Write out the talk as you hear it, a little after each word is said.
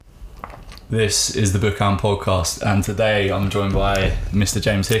This is the Bookhound Podcast, and today I'm joined by Mr.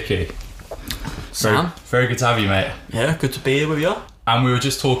 James Hickey. Sam? Very good to have you, mate. Yeah, good to be here with you. And we were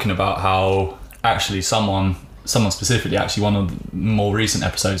just talking about how actually someone specifically, actually one of the more recent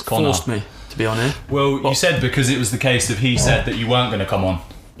episodes, Connor, forced me to be on here. Well, you said because it was the case of he said that you weren't going to come on.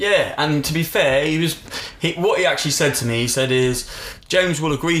 Yeah, and to be fair, what he actually said to me, he said is, James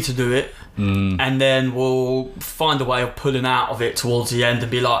will agree to do it, and then we'll find a way of pulling out of it towards the end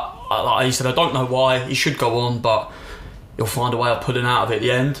and be like he said, I don't know why, he should go on, but you'll find a way of pulling out of it at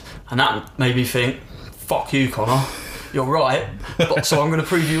the end. And that made me think, fuck you, Connor. You're right, but so I'm going to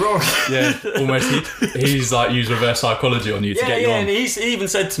prove you wrong. Yeah, almost. He's like used reverse psychology on you to get you on. Yeah, and he even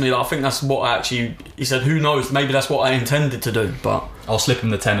said to me, like, I think that's what he said, who knows, maybe that's what I intended to do, but... I'll slip him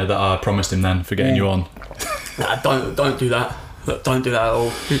the tenner that I promised him then for getting you on. Nah, don't do that. Don't do that at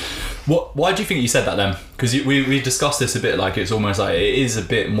all. Why do you think you said that then? Because we discussed this a bit, like it's almost like it is a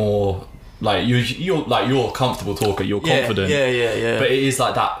bit more... Like you're a comfortable talker, you're confident. Yeah. But it is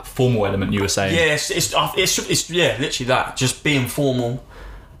like that formal element you were saying. Yeah, it's literally that, just being formal.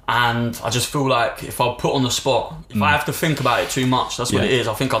 And I just feel like if I put on the spot, if I have to think about it too much, that's what it is.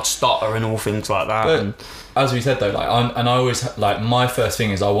 I think I'd stutter and all things like that. But as we said though, like, I always like my first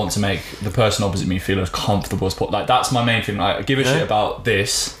thing is I want to make the person opposite me feel as comfortable as possible. Like that's my main thing. Like, give a shit about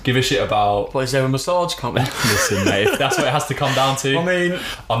this. Give a shit about. Well, is there a massage coming? Listen, mate, if that's what it has to come down to. I mean,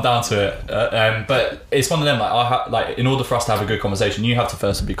 I'm down to it. But it's one of them. Like, in order for us to have a good conversation, you have to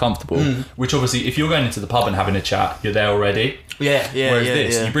first be comfortable. Which obviously, if you're going into the pub and having a chat, you're there already. Yeah. Whereas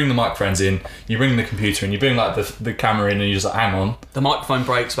this, you bring the microphones in, you bring the computer in, you bring like the camera in, and you just like, hang on. The microphone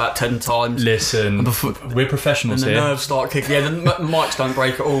breaks about 10 times. Listen, we're professionals here. And the nerves start kicking. Yeah, the mics don't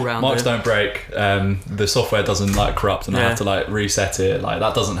break at all round. Mics don't break. The software doesn't like corrupt, and I have to like reset it. Like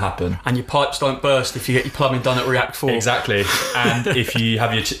that doesn't happen. And your pipes don't burst if you get your plumbing done at React 4. Exactly. And if you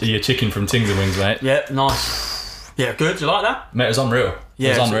have your chicken from Tings and Wings, mate. Yeah, nice. Yeah, good. You like that? Mate, it was unreal.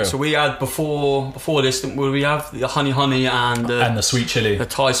 Yeah, it was unreal. So we had before this, we have the honey and the sweet chili, the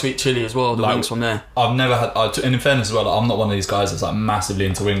Thai sweet chili as well. The wings from there. I've never had. And in fairness as well, like, I'm not one of these guys that's like massively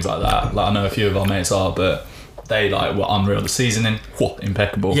into wings like that. Like I know a few of our mates are, but they like were unreal. The seasoning,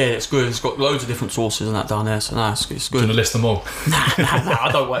 impeccable. Yeah, it's good. It's got loads of different sauces and that down there, so it's good. Do you want to list them all? Nah, I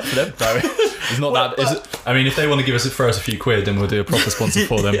don't work for them. No, it's not that. I mean, if they want to throw us a few quid, then we'll do a proper sponsor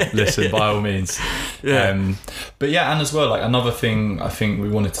for them. Listen, by all means. Yeah. But yeah, and as well, like another thing I think we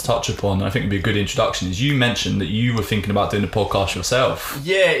wanted to touch upon, and I think it'd be a good introduction, is you mentioned that you were thinking about doing a podcast yourself.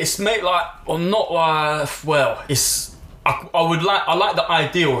 Yeah, it's made like, or not like, well, it's. I like the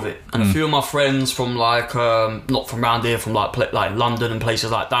idea of it, and a few of my friends from like not from around here, from like London and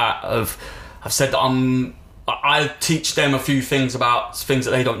places like that have said that I teach them a few things about things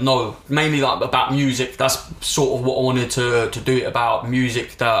that they don't know, mainly like about music. That's sort of what I wanted to do it about,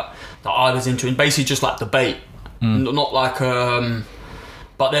 music that I was into, and basically just like debate, not like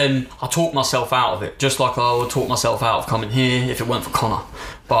but then I talk myself out of it, just like I would talk myself out of coming here if it weren't for Connor.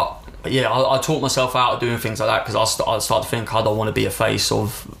 But yeah, I taught myself out of doing things like that because I started to think I don't want to be a face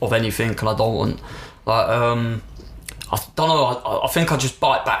of anything, and I don't want like I don't know. I think I just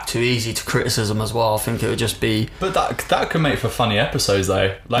bite back too easy to criticism as well. I think it would just be. But that could make for funny episodes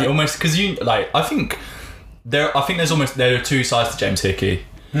though, like almost because you like. I think there are two sides to James Hickey.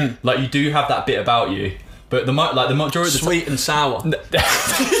 Like you do have that bit about you. But the majority of the sweet and sour.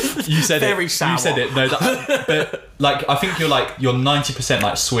 You said very it. sour. You said it. No, but like I think you're 90%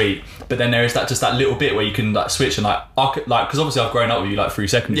 like sweet, but then there is that little bit where you can like switch and like because obviously I've grown up with you like through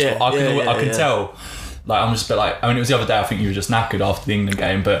secondary school. I can tell. Like I'm just a bit like, I mean, it was the other day. I think you were just knackered after the England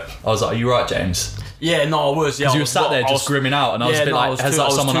game, but I was like, "Are you right, James?" Yeah, no, I was. Yeah, because you were sat there just grimming out, and I was a bit like, "Has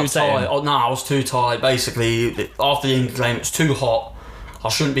that someone upset?" No, I was too tired. Basically, after the England game, it's too hot. I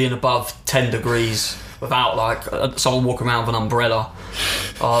shouldn't be in above 10 degrees. Without like someone walking around with an umbrella.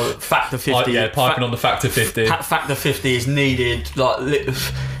 Factor 50. Piping on the factor 50. Factor 50 is needed. Like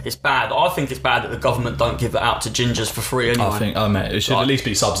it's bad. I think it's bad that the government don't give it out to gingers for free anyway. I think, mate, it should at least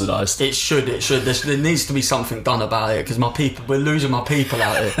be subsidised. It should. There needs to be something done about it because we're losing my people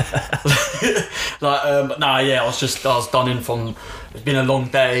out here. I was done in from. It's been a long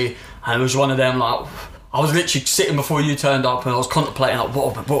day, and it was one of them like. I was literally sitting before you turned up, and I was contemplating like,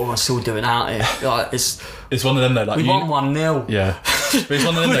 what am I still doing out here? Like, it's one of them though. Like we won 1-0. Yeah, but it's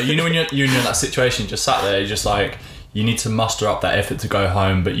one of them though. You know when you're in that situation, just sat there, you're just like you need to muster up that effort to go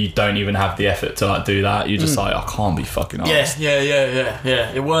home, but you don't even have the effort to like do that. You're just like, I can't be fucking honest.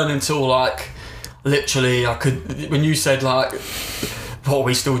 Yeah. It weren't until like literally I could when you said like. What are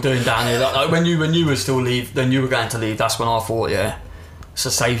we still doing down here? Like when you were still then you were going to leave. That's when I thought, it's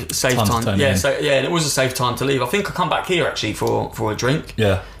a safe time. Yeah, it was a safe time to leave. I think I come back here actually for a drink.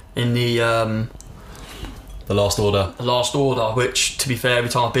 Yeah. in the Last Order. The Last Order, which, to be fair, every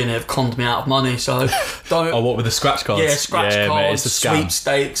time I've been here, have conned me out of money. So don't. Oh, what with the scratch cards? Yeah, scratch cards, mate, it's a scam.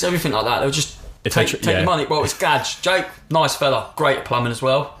 sweepstakes, everything like that. They'll just take your money. Well, it's Gadge. Jake, nice fella, great at plumbing as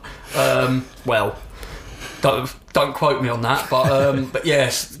well. Well, don't quote me on that, but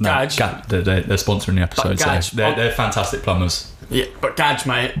yes, Gadge. They're sponsoring the episode. Gadge, so they're fantastic plumbers. Yeah, but Gadge,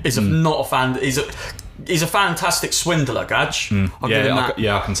 mate, is not a fan. He's a fantastic swindler, Gadge. I'll give him that.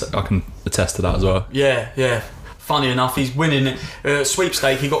 I can attest to that as well. Yeah. Funny enough, he's winning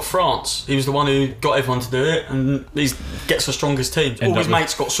sweepstake. He got France. He was the one who got everyone to do it, and he gets the strongest team. All his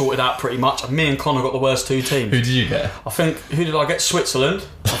mates got sorted out pretty much. Me and Connor got the worst two teams. Who did you get? Who did I get? Switzerland.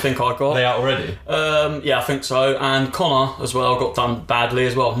 I think I got. Are they out already? Yeah, I think so. And Connor as well got done badly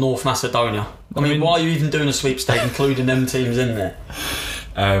as well. North Macedonia. I mean, why are you even doing a sweepstake, including them teams in there?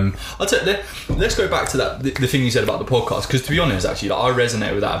 I'll tell you, let's go back to that the thing you said about the podcast, because to be honest, actually, like, I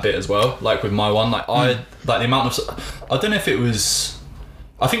resonate with that a bit as well. Like with my one, like like the amount of, I don't know if it was,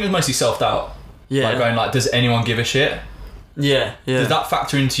 I think it was mostly self-doubt. Yeah. Like going like, does anyone give a shit? Yeah. Does that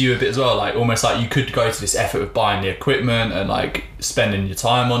factor into you a bit as well? Like almost like you could go to this effort of buying the equipment and like spending your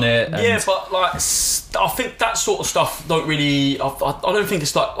time on it. And yeah, but like I think that sort of stuff don't really. I don't think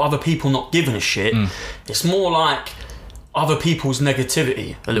it's like other people not giving a shit. It's more like other people's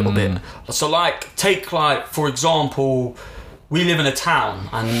negativity a little bit. So like take like for example, we live in a town,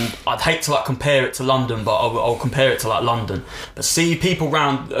 and I'd hate to like compare it to London, but I'll compare it to like London. But see people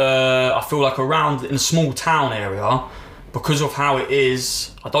around, I feel like around in a small town area, because of how it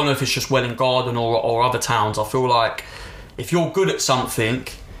is, I don't know if it's just Welwyn Garden or other towns, I feel like if you're good at something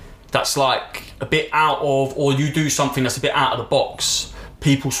that's like a bit out of, or you do something that's a bit out of the box,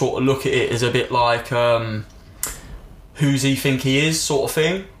 people sort of look at it as a bit like, who's he think he is sort of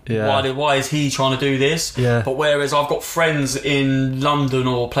thing. Yeah. Why is he trying to do this? Yeah. But whereas I've got friends in London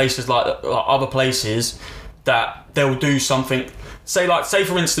or places like other places that they'll do something, say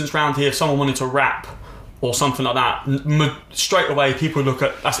for instance round here, if someone wanted to rap or something like that, straight away people look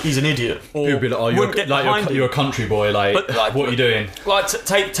at, he's an idiot. Or people be like, you're a country boy, like what are you doing? Like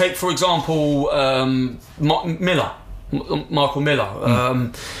take for example Michael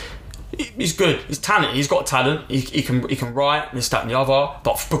Miller. He's good. He's talented. He's got talent. He can write this, that, and the other.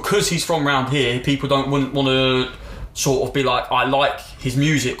 But because he's from around here, people wouldn't want to sort of be like, I like his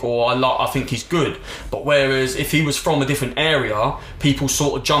music, or I think he's good. But whereas if he was from a different area, people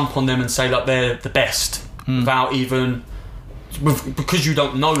sort of jump on them and say that they're the best without even. Because you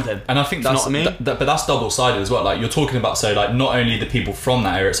don't know them, and I think that's, you know what I mean? But that's double-sided as well. Like you're talking about, so like not only the people from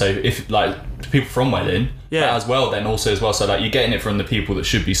that area, so if like people from Welwyn, but as well, then also as well, so like you're getting it from the people that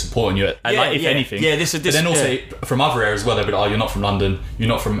should be supporting you, and like if anything, this. But then also from other areas as well, they'll be like, oh, you're not from London, you're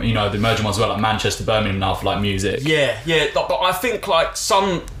not from, you know, the emerging ones as well, like Manchester, Birmingham now for like music. But I think like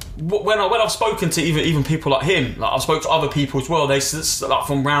when I've spoken to even people like him, like I've spoken to other people as well, they like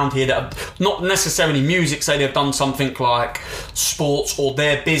from round here that are not necessarily music, say they've done something like sports or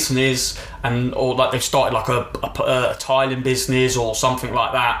their business, or like they've started like a tiling business or something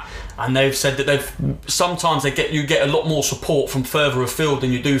like that, and they've said that sometimes you get a lot more support from further afield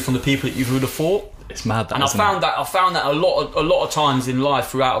than you do from the people that you would have thought. It's mad, that, and I found that a lot of times in life,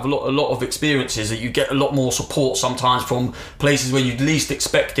 throughout a lot of experiences, that you get a lot more support sometimes from places where you'd least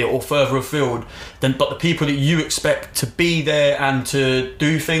expect it or further afield but the people that you expect to be there and to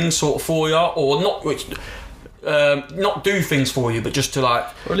do things sort of for you, or not do things for you, but just to like,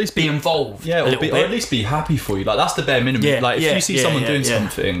 or at least be involved, or at least be happy for you. Like that's the bare minimum. Like if you see someone doing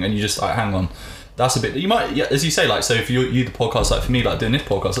something and you just like, hang on. That's a bit. You might, as you say, like, so if you the podcast, like for me, like doing this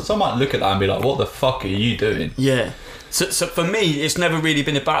podcast, like, someone might look at that and be like, "What the fuck are you doing?" Yeah. So for me, it's never really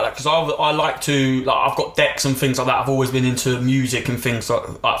been about that, because I like to, like, I've got decks and things like that. I've always been into music and things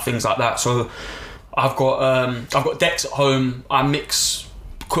like that. So I've got decks at home. I mix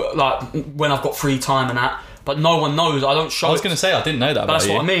like when I've got free time and that. But no one knows. I don't show. I was going to say I didn't know that. But that's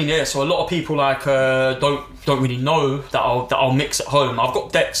what I mean. Yeah. So a lot of people like don't really know that I'll mix at home. I've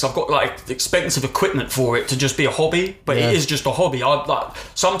got decks. I've got like expensive equipment for it to just be a hobby. But it is just a hobby. I like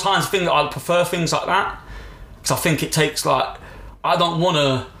sometimes I prefer things like that, because I think it takes like, I don't want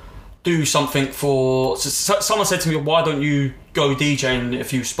to do something for. Someone said to me, "Why don't you go DJing a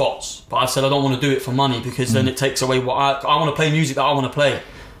few spots?" But I said I don't want to do it for money, because then it takes away what I want to play music that I want to play.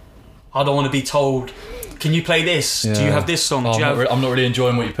 I don't want to be told, can you play this? Yeah. Do you have this song? I'm not really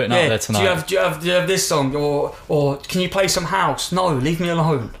enjoying what you're putting out there tonight. Do you have this song? Or can you play some house? No, leave me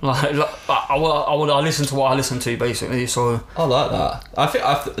alone. I listen to what I listen to, basically. So I like that. I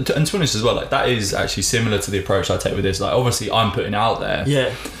think, and to be honest as well, like that is actually similar to the approach I take with this. Like obviously I'm putting it out there.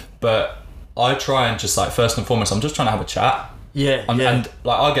 Yeah. But I try and just like, first and foremost, I'm just trying to have a chat. And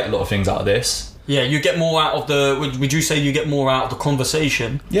like I get a lot of things out of this. Yeah, you get more out of the. Would you say you get more out of the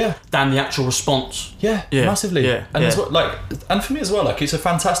conversation? Yeah. Than the actual response. Yeah, massively. Yeah, and as well, like, and for me as well, like, it's a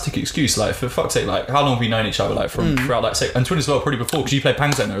fantastic excuse. Like, for fuck's sake, like, how long have we known each other? Like, from throughout, like, and Twin as well, probably before, because you played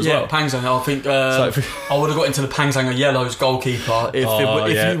Pangzang there as well. Yeah, Pangzang. I think I would have got into the Pangzang Yellows goalkeeper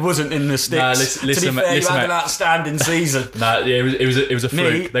if he wasn't in the sticks. Nah, listen, to be fair, you had an outstanding season. It was a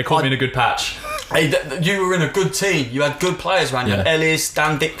fluke. They caught me in a good patch. Hey, you were in a good team. You had good players around you. Ellis,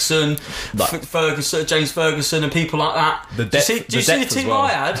 Dan Dixon, Ferguson, James Ferguson, and people like that. Do you see the team I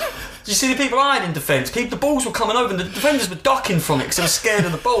had? Do you see the people I had in defence? The balls were coming over and the defenders were ducking from it because they were scared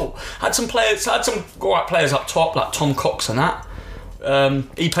of the ball. Had some alright players up top like Tom Cox and that.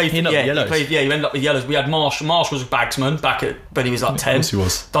 He played Yellows. He ended up with Yellows. We had Marsh. Marsh was a bagsman back when he was like 10. Of course he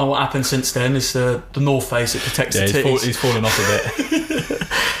was. Don't know what happened since then. It's the North Face. It protects the titties. He's fallen off a bit.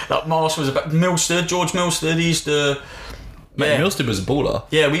 Like Marsh was George Milstead. He used to. Milstead was a baller.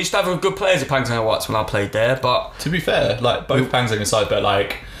 Yeah, we used to have good players at Pangzang Whites when I played there, but to be fair, like both Pangzang aside, but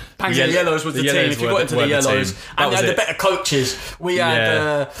like Pangzang Yellows was the team. If you got into the Yellows, and they had the better coaches. We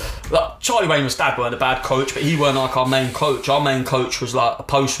had like Charlie Weymouth's dad weren't a bad coach, but he weren't like our main coach. Our main coach was like a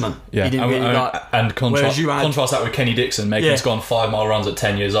postman. Yeah, he didn't and contrast that with Kenny Dixon making us go on 5-mile runs at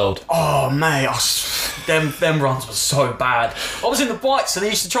 10 years old. Oh mate, them runs were so bad. I was in the Whites and he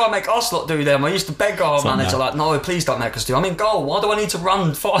used to try and make us lot do them. I used to beg our manager like, no, please don't make us do. I'm in goal. Why do I need to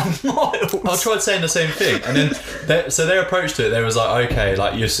run 5 miles? I tried saying the same thing, and then their approach to it, they was like, okay,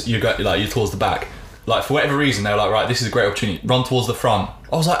 like you're towards the back. Like for whatever reason, they were like, right, this is a great opportunity. Run towards the front.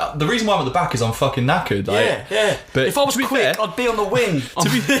 I was like, the reason why I'm at the back is I'm fucking knackered. Like, yeah. But if I was quick, I'd be on the wing. to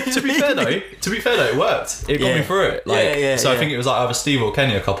be fair though, it worked. It got me through it. Like, so I think it was like either Steve or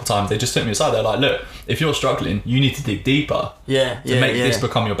Kenny a couple of times. They just took me aside. They're like, look, if you're struggling, you need to dig deeper. To make this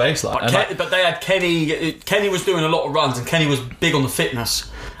become your baseline. But they had Kenny. Kenny was doing a lot of runs, and Kenny was big on the fitness.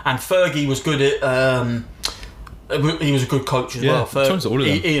 And Fergie was good at. He was a good coach as well. All of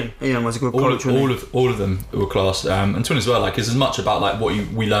them. Ian was a good coach. All of them were class. And Twin as well. Like, it's as much about like what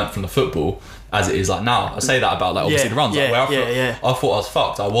we learnt from the football as it is like now. I say that about like obviously the runs. I thought I was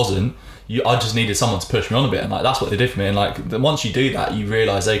fucked. I wasn't. I just needed someone to push me on a bit, and like that's what they did for me. And like once you do that, you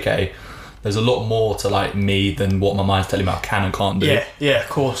realise, okay, there's a lot more to like me than what my mind's telling me I can and can't do. Yeah, of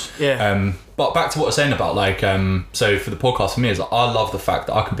course. Yeah. But back to what I was saying about like so for the podcast for me is like, I love the fact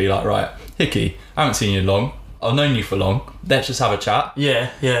that I can be like, right, Hickey, I haven't seen you long. I've known you for long. Let's just have a chat.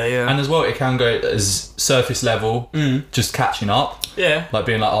 Yeah. And as well, it can go as surface level, just catching up. Yeah. Like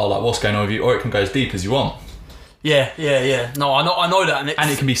being like, oh, like what's going on with you, or it can go as deep as you want. Yeah. No, I know that,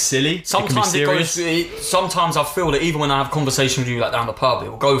 and it can be silly. Sometimes it goes. Sometimes I feel that even when I have conversations with you like down the pub, it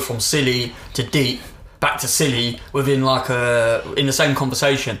will go from silly to deep, back to silly within like in the same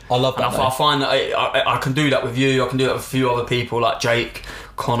conversation. I love that. I find that I can do that with you. I can do that with a few other people like Jake,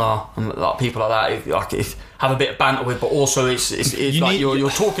 Connor, and like people like that. If have a bit of banter with, but also it's like you're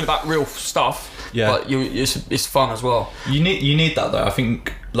talking about real stuff. Yeah. But it's fun as well. You need that though. I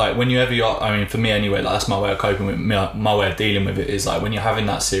think like whenever you're, I mean for me anyway, like that's my way of coping with my way of dealing with it is like when you're having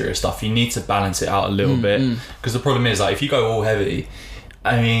that serious stuff, you need to balance it out a little bit, because the problem is like if you go all heavy,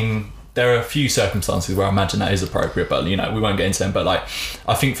 I mean there are a few circumstances where I imagine that is appropriate, but you know we won't get into them. But like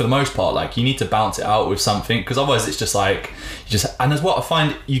I think for the most part, like you need to balance it out with something, because otherwise it's just like and as what I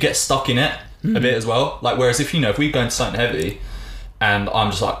find, you get stuck in it a bit as well. Like whereas if we go into something heavy and I'm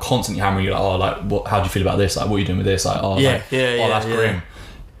just like constantly hammering you like, oh, like what? How do you feel about this? Like what are you doing with this? Like oh, that's grim.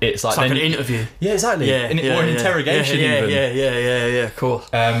 It's like an interview. Yeah, exactly. Or an interrogation. Yeah, cool.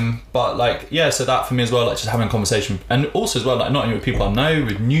 But like, so that for me as well, like just having a conversation, and also as well, like not only with people I know,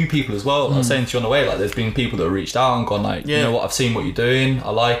 with new people as well. Like I was saying to you on the way, like there's been people that have reached out and gone like, you know what, I've seen what you're doing, I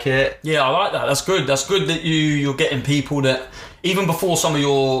like it. Yeah, I like that. That's good. That's good that you're getting people that even before some of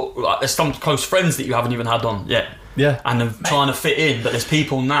your like there's some close friends that you haven't even had on yet. Yeah, and they're trying to fit in, but there's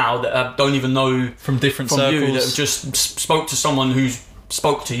people now that don't even know from different circles you that have just spoke to someone who's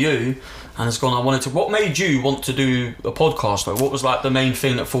spoke to you and has gone, what made you want to do a podcast though? What was like the main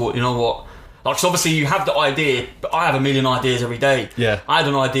thing that thought, you know what, like cause obviously you have the idea, but I have a million ideas every day. I had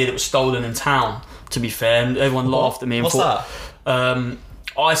an idea that was stolen in town, to be fair, and everyone laughed at me and thought that?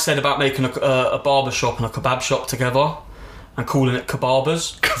 I said about making a barber shop and a kebab shop together and calling it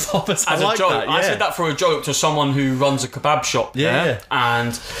kebabers. Kebabers, as like a joke. That, yeah. I said that for a joke to someone who runs a kebab shop. Yeah.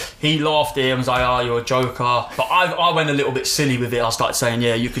 And he laughed at it and was like, oh, you're a joker. But I went a little bit silly with it. I started saying,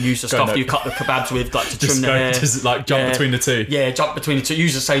 you can use the stuff you cut the kebabs with, like to trim the hair. Just like jump between the two. Yeah, jump between the two.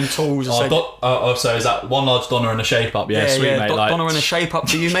 Use the same tools. So is that one large doner and a shape up? Yeah, sweet, mate. Doner and a shape up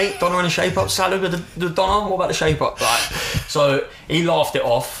for you, mate. Doner and a shape up salad with the doner. What about the shape up? Right. So he laughed it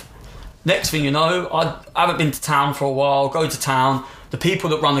off. next thing you know, I haven't been to town for a while. Go to town. The people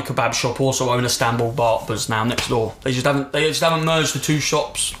that run the kebab shop also own a Istanbul barbers now next door. They just haven't merged the two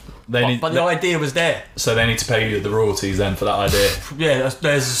shops. But the idea was there. So they need to pay you the royalties then for that idea. Yeah,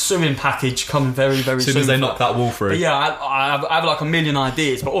 there's a suing package coming very, very soon. As soon as they knock that wall through. But yeah, I have like a million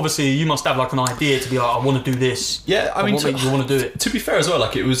ideas. But obviously, you must have like an idea to be like, I want to do this. Yeah, I mean, what makes you want to do it? To be fair as well,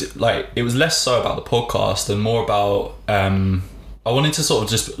 like it was less so about the podcast and more about. I wanted to sort of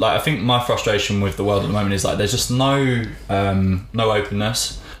just like, I think my frustration with the world at the moment is like there's just no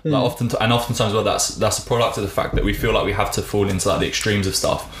openness. Like oftentimes, well, that's a product of the fact that we feel like we have to fall into like the extremes of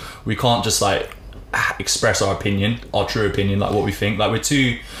stuff. We can't just like express our opinion, our true opinion, like what we think. Like we're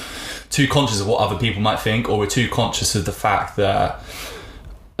too conscious of what other people might think, or we're too conscious of the fact that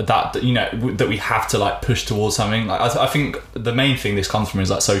you know that we have to like push towards something. Like I think the main thing this comes from is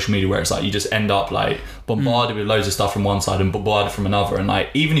like social media, where it's like you just end up like bombarded with loads of stuff from one side and bombarded from another, and like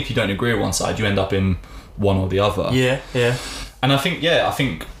even if you don't agree with one side, you end up in one or the other. Yeah. And I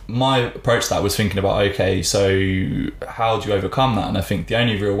think my approach to that was thinking about, okay, so how do you overcome that? And I think the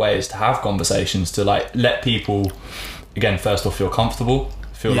only real way is to have conversations, to like let people, again, first off, feel comfortable,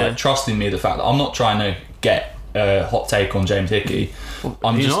 feel like trusting me, the fact that I'm not trying to get a hot take on James Hickey.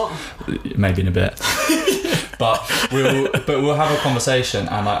 Maybe in a bit. but we'll have a conversation,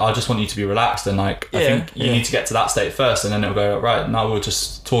 and like, I just want you to be relaxed, and like I think you need to get to that state first, and then it'll go right. Now we'll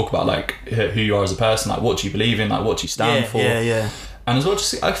just talk about like who you are as a person, like what do you believe in, like what do you stand for. And as well,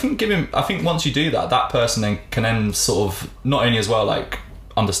 just I think once you do that, that person then can sort of not only as well like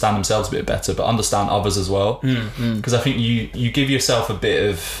understand themselves a bit better, but understand others as well. Because I think you give yourself a bit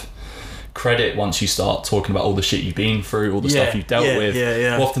of credit once you start talking about all the shit you've been through, all the stuff you've dealt with.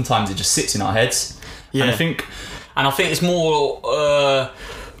 Oftentimes it just sits in our heads. And I think it's more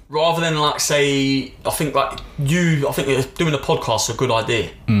rather than like say, I think doing a podcast is a good idea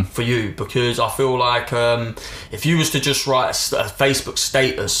for you, because I feel like if you was to just write a Facebook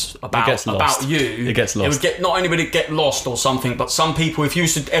status about you, it gets lost. It would get, not only would it get lost or something, but some people, if you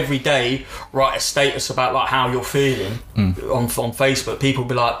was to every day write a status about like how you're feeling on Facebook, people would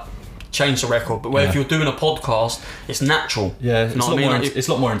be like, change the record. But if you're doing a podcast, it's natural. Yeah, it's a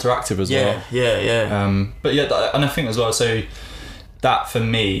lot more interactive as well. But yeah, and I think as well, so that for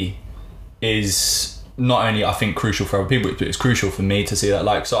me is not only I think crucial for other people, but it's crucial for me to see that.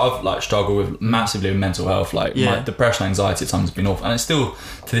 Like, so I've like struggled massively with mental health, like my depression, anxiety at times has been awful, and it's still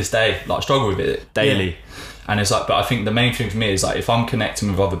to this day like struggle with it daily. And it's like, but I think the main thing for me is like if I'm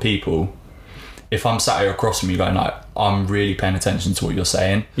connecting with other people, if I'm sat here across from you going like, I'm really paying attention to what you're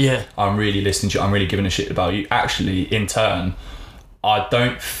saying, I'm really listening to you, I'm really giving a shit about you, actually in turn I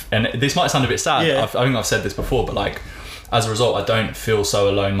don't, and this might sound a bit sad, I think I've said this before, but like as a result I don't feel so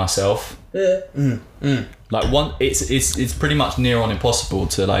alone myself. Like it's pretty much near on impossible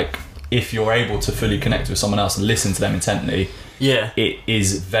to like, if you're able to fully connect with someone else and listen to them intently, it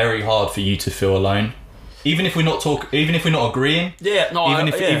is very hard for you to feel alone. Even if we're not agreeing,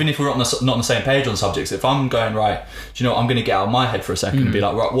 even if we're not on the same page on subjects. If I'm going right, do you know what, I'm going to get out of my head for a second and be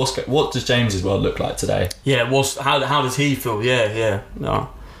like, right, what does James's world look like today? How does he feel? No,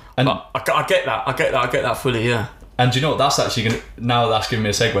 and I get that fully. And do you know what? That's actually that's giving me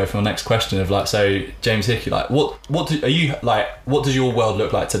a segue for my next question of like, so James Hickey, like, what does your world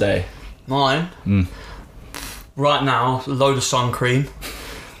look like today? Mine, right now, a load of sun cream.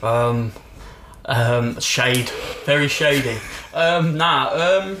 Shade, very shady. I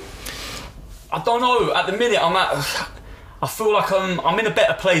don't know. At the minute, I feel like I'm in a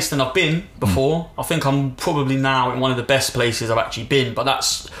better place than I've been before. I think I'm probably now in one of the best places I've actually been. But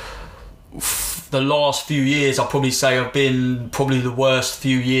that's the last few years. I'll probably say I've been probably the worst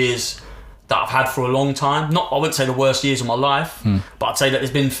few years that I've had for a long time. I wouldn't say the worst years of my life, but I'd say that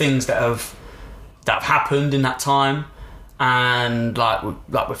there's been things that have happened in that time. And like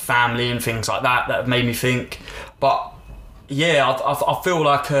with family and things like that have made me think. But I feel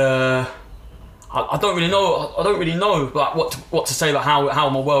like I don't really know like what to say, like how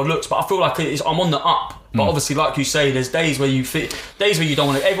my world looks. But I feel like I'm on the up. But obviously, like you say, there's days where you don't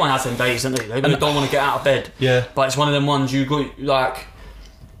want to. Everyone has them days, don't they? They don't want to get out of bed. Yeah. But it's one of them ones you got like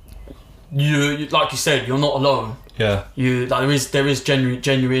you like you said, you're not alone. Yeah. You like there is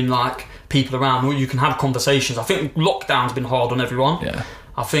genuine like people around who you can have conversations. I think lockdown's been hard on everyone. Yeah.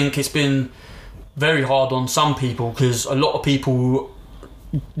 I think it's been very hard on some people because a lot of people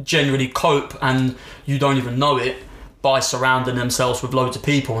generally cope and you don't even know it by surrounding themselves with loads of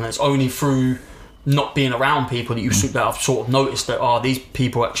people, and it's only through not being around people that that I've sort of noticed that these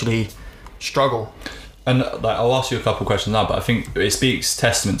people actually struggle. And like, I'll ask you a couple of questions now, but I think it speaks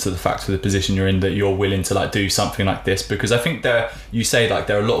testament to the fact of the position you're in, that you're willing to like do something like this, because I think you say like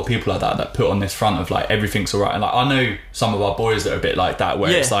there are a lot of people like that put on this front of like everything's all right, and like I know some of our boys that are a bit like that,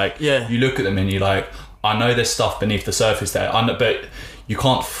 where it's like you look at them and you're like, I know there's stuff beneath the surface there, but you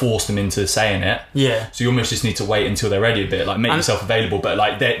can't force them into saying it. Yeah. So you almost just need to wait until they're ready a bit, like make yourself available. But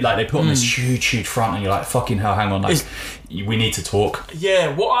like they put on this huge front, and you're like, fucking hell, hang on, like we need to talk.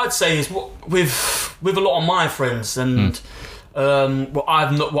 Yeah. What I'd say is with a lot of my friends and what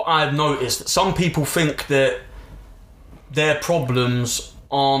I've noticed, some people think that their problems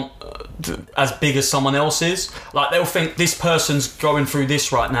aren't as big as someone else's. Like they'll think this person's going through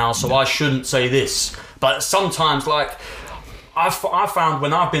this right now, so I shouldn't say this. But sometimes, like, I found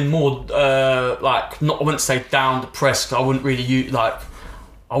when I've been more like, not, I wouldn't say down, depressed, 'cause I wouldn't really use, like,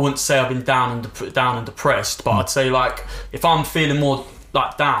 I wouldn't say I've been down and depressed, but I'd say like if I'm feeling more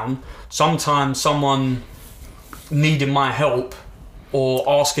like down, sometimes someone needing my help or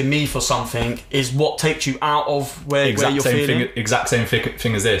asking me for something is what takes you out of where you're feeling. Exact same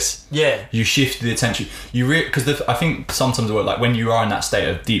thing as this. Yeah. You shift the attention. Because I think sometimes like when you are in that state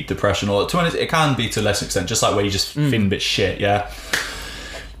of deep depression, or to be honest, it can be to a lesser extent, just like where you just feeling a bit shit, yeah.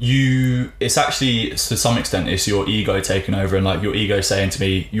 It's actually, to some extent, it's your ego taking over, and like your ego saying to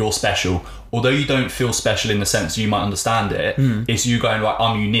me, you're special. Although you don't feel special in the sense you might understand it, it's you going, right,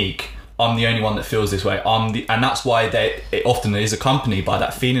 I'm unique. I'm the only one that feels this way. And that's why it often is accompanied by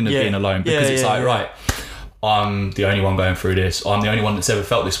that feeling of being alone, because it's like, right, I'm the only one going through this. I'm the only one that's ever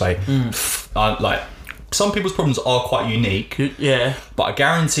felt this way. Like, some people's problems are quite unique. Yeah. But I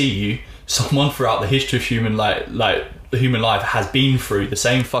guarantee you, someone throughout the history of human life has been through the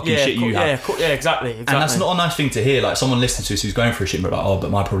same fucking shit you have. Yeah, exactly. And that's not a nice thing to hear. Like, someone listening to us who's going through shit, but like, oh, but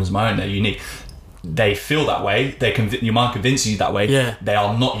my problems are my own. They're unique. They feel that way. Your mind convinces you that way. Yeah. They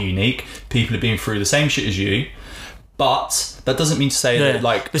are not unique. People have been through the same shit as you, but that doesn't mean to say that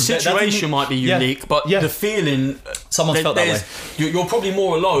like the situation might be unique, but the feeling, someone's felt that way. You're probably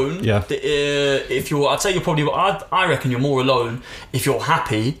more alone. Yeah. I reckon you're more alone if you're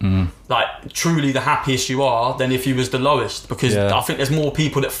happy, like truly the happiest you are, than if you was the lowest. Because I think there's more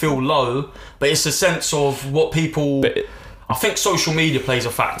people that feel low, but it's a sense of what people. I think social media plays a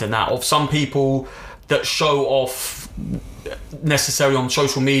factor in that, of some people that show off necessarily on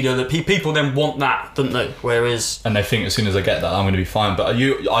social media, that people then want that, don't they? Whereas, and they think as soon as I get that, I'm going to be fine. But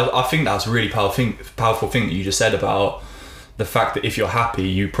I think that's a really powerful thing that you just said about the fact that if you're happy,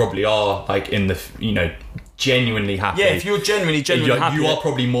 you probably are like in the genuinely happy. Yeah, if you're genuinely happy, you are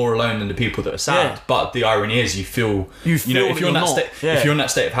probably more alone than the people that are sad. Yeah. But the irony is, if you're in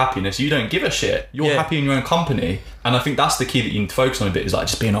that state of happiness, you don't give a shit. You're happy in your own company, and I think that's the key that you need to focus on a bit. Is like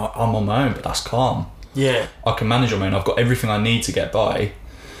just being, I'm on my own, but that's calm. Yeah, I can manage on my own. I've got everything I need to get by.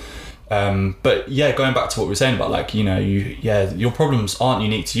 But yeah, going back to what we were saying about like, your problems aren't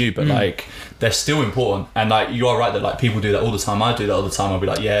unique to you, but like they're still important. And like, you are right that like people do that all the time. I do that all the time. I'll be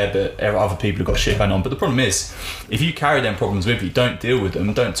like, yeah, but other people have got shit going on. But the problem is, if you carry them problems with you, don't deal with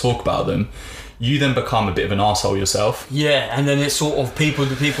them, don't talk about them, you then become a bit of an arsehole yourself. Yeah, and then it's sort of the people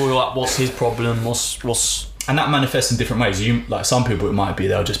who are like, what's his problem? What's and that manifests in different ways. You like, some people it might be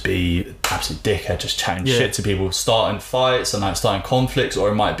they'll just be absolute dickhead, just chatting shit to people, starting fights and like starting conflicts, or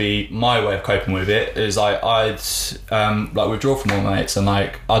it might be my way of coping with it is I'd like withdraw from all my mates, and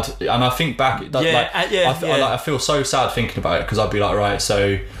like I think back, I feel so sad thinking about it, because I'd be like, right,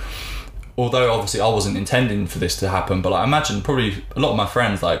 so although obviously I wasn't intending for this to happen, but like, I imagine probably a lot of my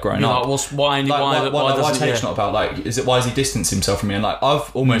friends like growing up, why Tate's not about like, why is he distancing himself from me? And like, I've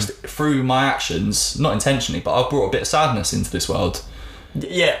almost through my actions, not intentionally, but I've brought a bit of sadness into this world. Do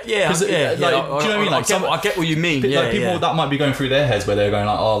you know what I mean? Like, I get what you mean. People that might be going through their heads where they're going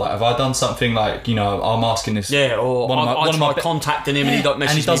like, oh, like, have I done something, like, I'm asking this, or I try contacting him and he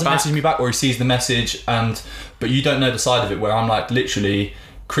doesn't message me back, or he sees the message, but you don't know the side of it where I'm like literally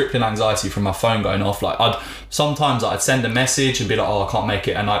crippling anxiety from my phone going off. Like, I'd send a message and be like, oh, I can't make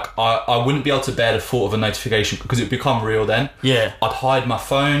it, and like I wouldn't be able to bear the thought of a notification, because it'd become real then. Yeah, I'd hide my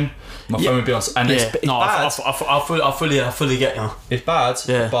phone. My phone would be on, and it's bad. I fully get you. It's bad.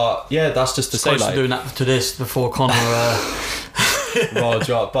 Yeah, but yeah, that's just to say, like, doing that to this before Connor.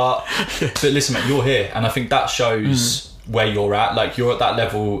 Roger, but listen, mate, you're here, and I think that shows where you're at. Like, you're at that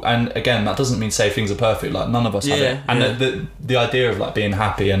level, and again, that doesn't mean to say things are perfect. Like, none of us have it. And the idea of like being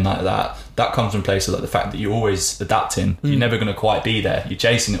happy and like that comes from places like the fact that you're always adapting. You're never going to quite be there. You're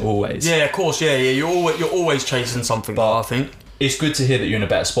chasing it always. Yeah, of course. Yeah. You're always chasing something. But I think it's good to hear that you're in a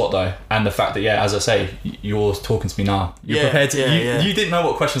better spot though, and the fact that as I say, you're talking to me now. You're prepared to. You didn't know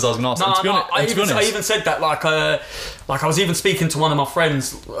what questions I was going to ask. I even said that like I was even speaking to one of my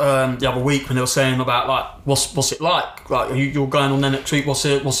friends the other week when they were saying about like what's it like you're going on there next week. What's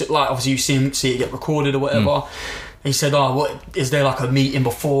it like? Obviously you see it get recorded or whatever. He said, what is there like a meeting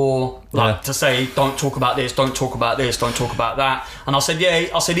before, like to say, don't talk about this, don't talk about this, don't talk about that? And I said,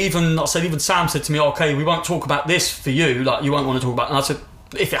 even Sam said to me, okay, we won't talk about this for you, like you won't want to talk about it. And I said,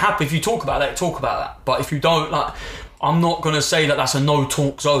 if you talk about that, talk about that. But if you don't, like, I'm not going to say that that's a no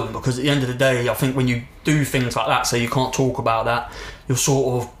talk zone, because at the end of the day, I think when you do things like that, say you can't talk about that, you're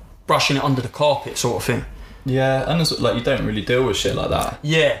sort of brushing it under the carpet sort of thing. Yeah, and it's like you don't really deal with shit like that.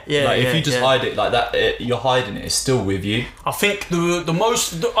 Yeah. Like if you just hide it like that, you're hiding it. It's still with you. I think the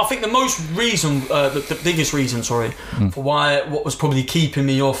biggest reason, for why what was probably keeping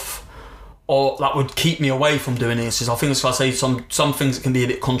me off, or like would keep me away from doing this, is I think it's like I say some things that can be a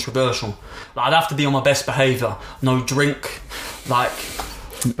bit controversial. Like I'd have to be on my best behaviour, no drink, like.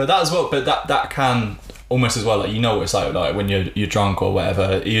 But that as well. But that can. Almost as well, like you know what it's like when you're drunk or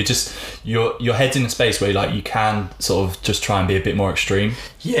whatever, you're just your head's in a space where like you can sort of just try and be a bit more extreme.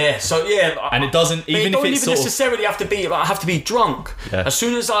 Yeah, so and it doesn't even if it's necessarily have to be like I have to be drunk. Yeah. As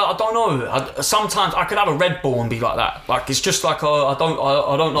soon as I don't know, sometimes I could have a Red Bull and be like that. Like it's just like I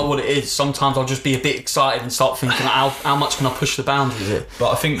don't know what it is. Sometimes I'll just be a bit excited and start thinking how much can I push the boundaries here.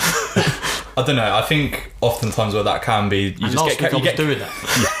 But I think I don't know. I think oftentimes where that can be, you get doing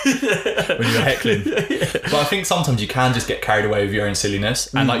that when you're heckling. But I think sometimes you can just get carried away with your own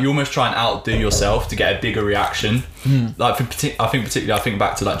silliness, and like you almost try and outdo yourself to get a bigger reaction. Like I think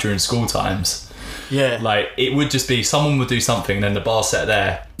back to like during school times. Yeah, like it would just be someone would do something, and then the bar set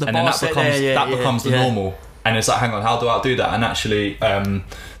there, and then that becomes the normal. And it's like, hang on, how do I outdo that? And actually,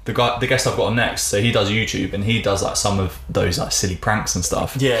 the guest I've got on next, so he does YouTube, and he does like some of those like silly pranks and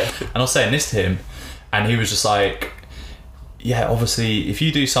stuff. Yeah, and I was saying this to him, and he was just like, yeah, obviously, if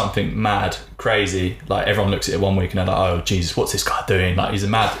you do something mad, crazy, like everyone looks at it one week and they're like, oh, Jesus, what's this guy doing? Like, he's a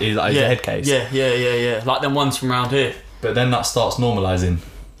head case. Yeah. Like them ones from around here. But then that starts normalising.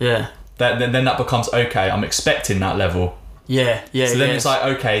 Yeah. Then that becomes, okay, I'm expecting that level. Yeah. So then it's like,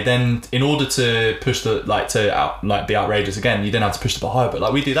 okay, then in order to push be outrageous again, you then have to push the bar higher. But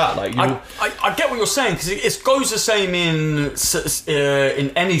like we do that, like I get what you're saying, because it goes the same in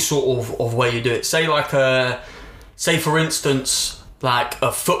any sort of way you do it. Say for instance, like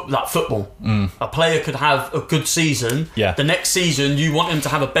football, a player could have a good season. Yeah. The next season, you want him to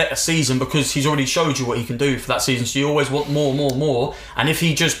have a better season because he's already showed you what he can do for that season. So you always want more. And if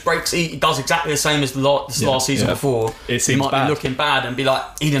he just he does exactly the same as the last season before, he might be looking bad and be like,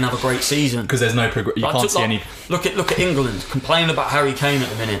 he didn't have a great season because there's no progression. You can't see any. Look at England complaining about Harry Kane at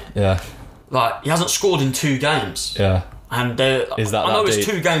the minute. Yeah. Like he hasn't scored in 2 games. Yeah. And I know it's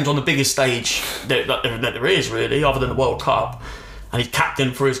 2 games on the biggest stage that there is, really, other than the World Cup. And he's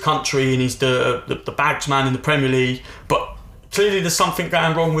captain for his country, and he's the bags man in the Premier League. But clearly there's something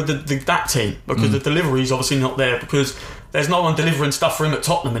going wrong with that team, because the delivery is obviously not there, because there's no one delivering stuff for him at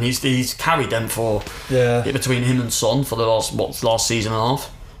Tottenham, and he's carried them between him and Son for the last season and a half.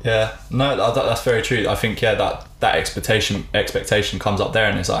 Yeah, no, that's very true. I think that expectation comes up there,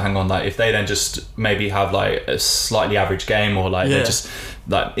 and it's like, hang on, like if they then just maybe have like a slightly average game, or like they just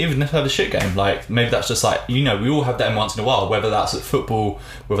like even if they have a shit game, like maybe that's just like, we all have that once in a while, whether that's at football,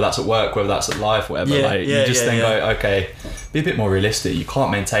 whether that's at work, whether that's at life, whatever. You just go, okay, be a bit more realistic. You can't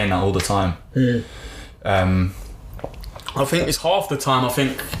maintain that all the time. I think it's half the time. I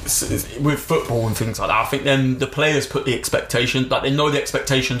think with football and things like that, I think then the players put the expectation, like they know the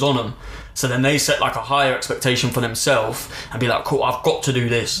expectations on them, so then they set like a higher expectation for themselves and be like, cool, I've got to do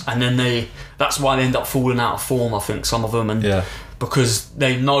this, and then that's why they end up falling out of form. I think some of them, and because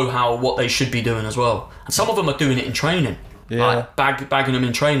they know what they should be doing as well, and some of them are doing it in training. Yeah. Like bagging them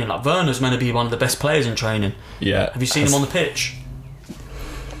in training. Like Werner's meant to be one of the best players in training. Yeah. Have you seen him on the pitch?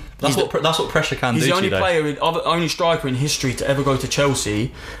 That's what pressure can do. He's the only only striker in history to ever go to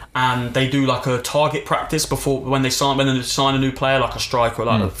Chelsea, and they do like a target practice before when they sign a new player, like a striker,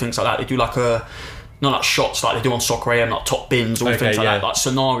 like things like that. They do like not like shots like they do on Soccer AM, like top bins, all things like that, like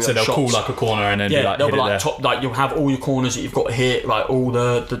scenario shots. So they'll call like a corner and then they'll be like top, like you'll have all your corners that you've got to hit, like all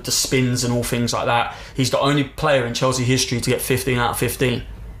the spins and all things like that. He's the only player in Chelsea history to get 15 out of 15,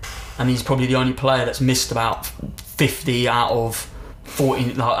 and he's probably the only player that's missed about 50 out of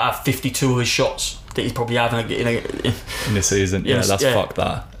 40, like 52 of his shots that he's probably having in this season. Yeah, that's fucked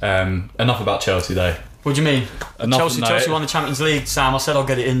that. Enough about Chelsea though. What do you mean? Enough Chelsea won the Champions League, Sam. I said I'll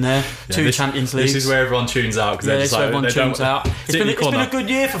get it in there. Two Champions Leagues. This is where everyone tunes out. Because this is where everyone tunes out. It's been a good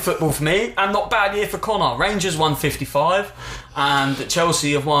year for football for me, and not bad year for Connor. Rangers won 55, and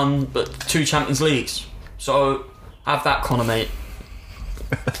Chelsea have won 2 Champions Leagues. So have that, Connor, mate.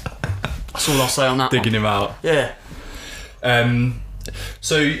 That's all I'll say on that. Digging him out. Yeah.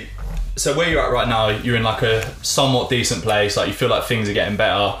 So where you're at right now, you're in like a somewhat decent place. Like you feel like things are getting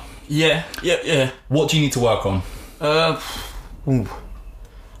better. Yeah. What do you need to work on?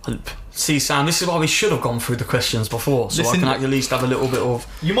 See, Sam, this is why we should have gone through the questions before, so I can at least have a little bit of.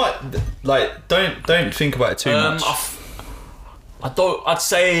 You might don't think about it too much. I'd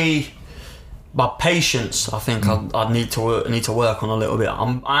say my patience. I think I need to work on a little bit.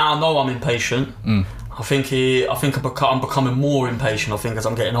 I know I'm impatient. I think I'm becoming more impatient. I think as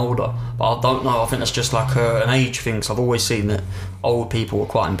I'm getting older, but I don't know. I think that's just like an age thing. So I've always seen that old people are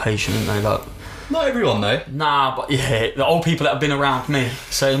quite impatient, aren't they? Like, not everyone though. Nah, but yeah, the old people that have been around me.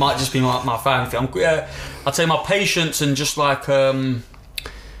 So it might just be my family thing. I'd say my patience and just like I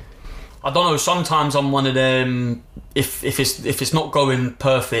don't know. Sometimes I'm one of them. If it's not going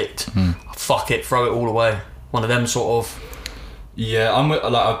perfect, fuck it, throw it all away. One of them sort of. Yeah,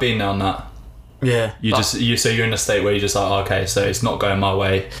 I've been there on that. Yeah, so you're in a state where you're just like, okay, so it's not going my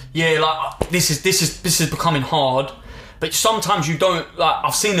way. Yeah, like this is becoming hard. But sometimes you don't, like,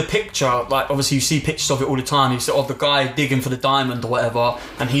 I've seen the picture, like, obviously you see pictures of it all the time. You see of the guy digging for the diamond or whatever,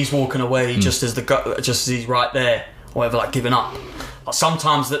 and he's walking away just as he's right there, or whatever, like, giving up. But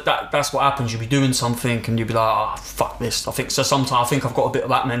sometimes that's what happens. You'll be doing something and you'll be like, oh, fuck this. Sometimes I think I've got a bit of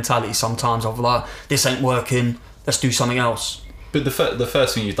that mentality sometimes of like, this ain't working, let's do something else. But the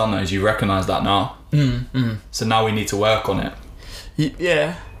first thing you've done though is you recognise that now. So now we need to work on it.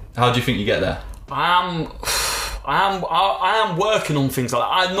 Yeah. How do you think you get there? I am working on things like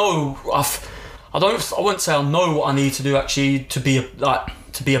that. I know I wouldn't say I know what I need to do actually to be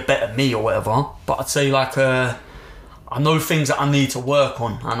a better me or whatever, but I'd say like I know things that I need to work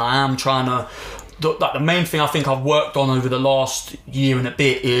on, and I am trying to. Like the main thing I think I've worked on over the last year and a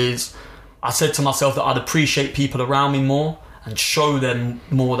bit is I said to myself that I'd appreciate people around me more and show them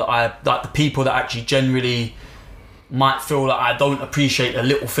more that I like the people that actually generally might feel that I don't appreciate a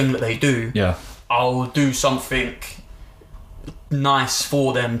little thing that they do. Yeah. I'll do something nice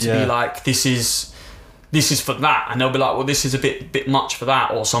for them to be like, this is for that, and they'll be like, well, this is a bit much for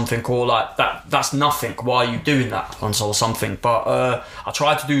that, or something, or like that's nothing. Why are you doing that? Or something. But I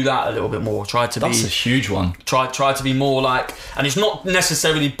try to do that a little bit more. That's a huge one. Try to be more like, and it's not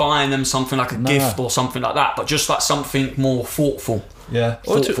necessarily buying them something like a gift or something like that, but just like something more thoughtful. Yeah,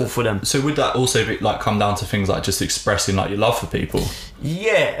 thoughtful for them. So would that also be like come down to things like just expressing like your love for people?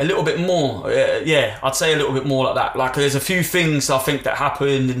 Yeah, a little bit more. Yeah, I'd say a little bit more like that. Like there's a few things I think that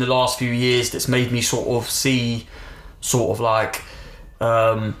happened in the last few years that's made me sort of see, sort of like,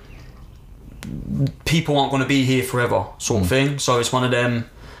 people aren't going to be here forever, sort of thing. So it's one of them.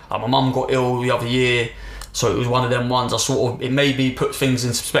 Like my mum got ill the other year, so it was one of them ones. It made me put things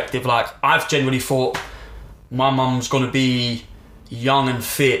in perspective. Like I've generally thought my mum's going to be young and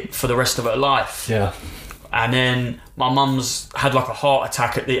fit for the rest of her life. Yeah. And then my mum's had like a heart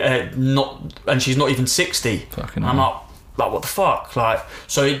attack at the and she's not even 60. Fucking I'm like what the fuck? Like,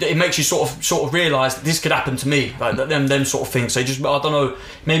 so it makes you sort of realise that this could happen to me, like them sort of things. So just, I don't know,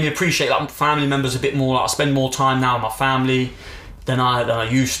 made me appreciate like family members a bit more. Like I spend more time now with my family than I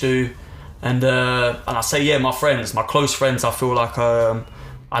used to, and I say my friends, my close friends, I feel like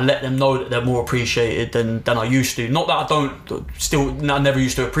I let them know that they're more appreciated than I used to. Not that I don't, I never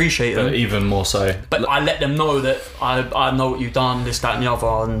used to appreciate them. But even more so. But I let them know that I know what you've done, this, that and the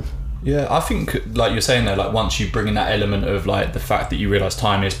other. And yeah, I think like you're saying though, like once you bring in that element of like the fact that you realise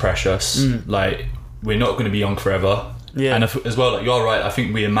time is precious, like we're not going to be young forever. Yeah. And as well, like you're right, I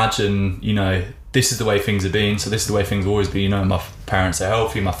think we imagine, you know, this is the way things have been, so this is the way things will always be, you know, my parents are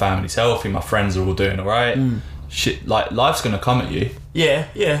healthy, my family's healthy, my friends are all doing alright. Shit, like life's gonna come at you.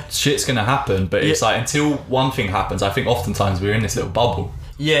 Yeah. Shit's gonna happen, but it's like until one thing happens, I think oftentimes we're in this little bubble.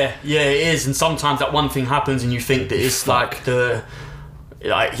 Yeah, it is, and sometimes that one thing happens, and you think that it's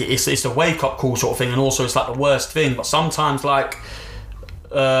it's a wake up call sort of thing, and also it's like the worst thing. But sometimes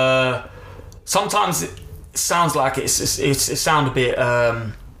sometimes it sounds like it sounds a bit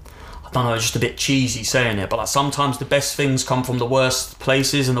I don't know, just a bit cheesy saying it, but like sometimes the best things come from the worst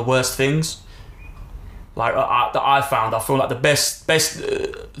places and the worst things. Like that I found, I feel like the best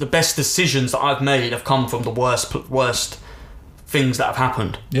decisions that I've made have come from the worst things that have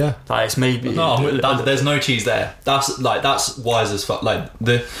happened. Yeah, like it's maybe there's no cheese there. That's wise as fuck. Like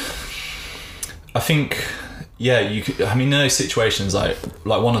I think yeah, you could, I mean, in those situations, like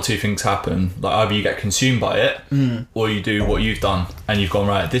one or two things happen. Like either you get consumed by it, or you do what you've done, and you've gone,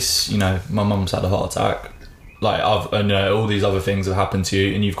 right, this, you know, my mum's had a heart attack. Like all these other things have happened to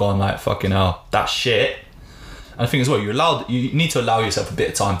you, and you've gone like, fucking hell, that's shit. And I think as well, you need to allow yourself a bit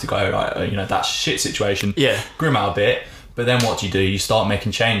of time to go, right, you know, that shit situation. Yeah. Grim out a bit, but then what do? You start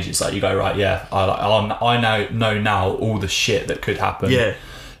making changes. Like you go, right, yeah, I know all the shit that could happen. Yeah.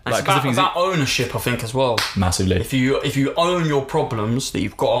 And Like, it's about ownership, I think, as well. Massively. If you own your problems that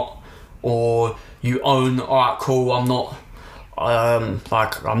you've got, or you own, all right, cool, I'm not, I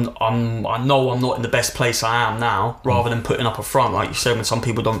know I'm not in the best place I am now, rather than putting up a front, like you said, when some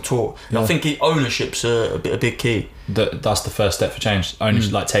people don't talk. I think ownership's a big key. That's the first step for change.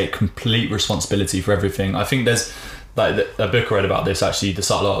 Ownership, like take complete responsibility for everything. I think there's like a book I read about this, actually, The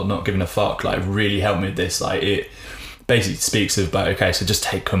Subtle Art of Not Giving a Fuck, like really helped me with this. Like it basically speaks about, okay, so just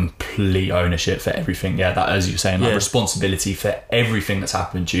take complete ownership for everything. Yeah, that, as you're saying, like responsibility for everything that's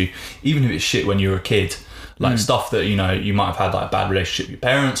happened to you, even if it's shit when you were a kid. Like stuff that, you know, you might have had like a bad relationship with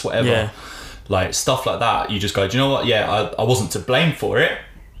your parents, whatever. Like stuff like that, you just go, do you know what? Yeah, I wasn't to blame for it.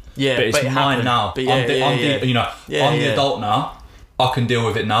 Yeah, but it's mine now. I'm the adult now. I can deal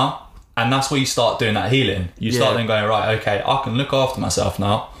with it now, and that's where you start doing that healing. You start then going, right, okay, I can look after myself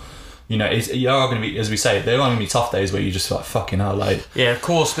now. You know, you are going to be, as we say, there are going to be tough days where you just like, fucking hell, like. Yeah, of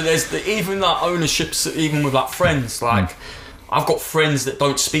course, but there's even like ownerships, even with like friends, like. I've got friends that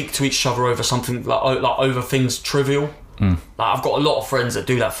don't speak to each other over something like over things trivial. Like I've got a lot of friends that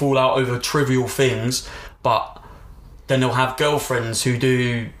do that, fall out over trivial things, but then they'll have girlfriends who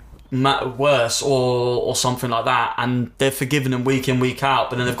do worse or something like that, and they're forgiving them week in, week out.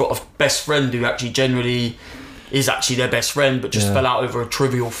 But then they've got a best friend who actually generally is actually their best friend, but just fell out over a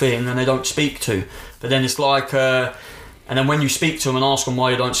trivial thing, and they don't speak to. But then it's like, and then when you speak to them and ask them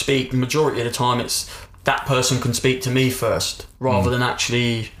why you don't speak, the majority of the time it's, that person can speak to me first, rather than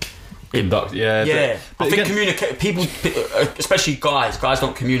actually conduct. But I think communicate. People, especially guys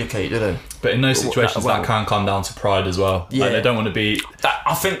don't communicate, do they? But in those situations, that can come down to pride as well. Yeah, like they don't want to be.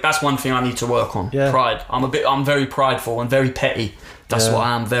 I think that's one thing I need to work on. Yeah. Pride. I'm very prideful and very petty. That's what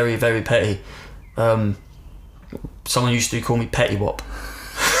I am. Very, very petty. Someone used to call me Petty Wop.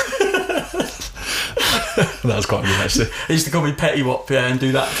 That was quite good, actually. He used to call me Petty Wop, and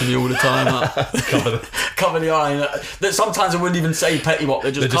do that to me all the time. Like, cover the eye. That sometimes I wouldn't even say Petty Wop.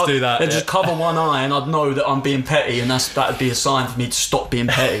 They just do that. They just cover one eye, and I'd know that I'm being petty, and that'd be a sign for me to stop being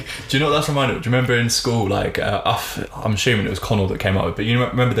petty. Do you know what that's reminded of? Do you remember in school, like, I'm assuming it was Connell that came up with it, but you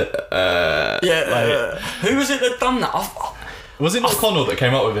remember that? Who was it that done that? Was it not Connell that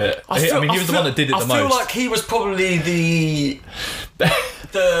came up with it? He was the one that did it the most. I feel like he was probably the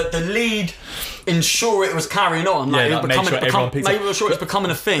lead. Ensure it was carrying on. Like make sure everyone picked up. Maybe sure it was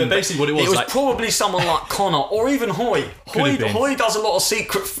becoming a thing. But basically, what it was like, probably someone like Connor or even Hoy. Hoy does a lot of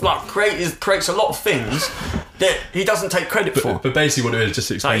secret, like creates a lot of things that he doesn't take credit for. But basically, what it is, just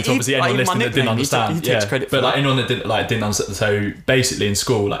to explain to obviously anyone listening that didn't understand. He takes credit for but like anyone that didn't understand. So basically, in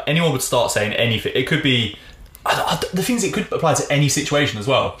school, like anyone would start saying anything. It could be. The things it could apply to any situation as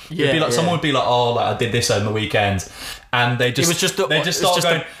well. It'd be like someone would be like, "Oh, like I did this on the weekend," and they just start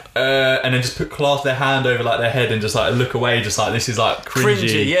going, and then just clasp their hand over like their head and just like look away, just like this is like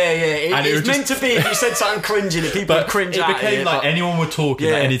cringy. It's meant to be. If you said something cringy, that people would cringe at. It became like anyone would talk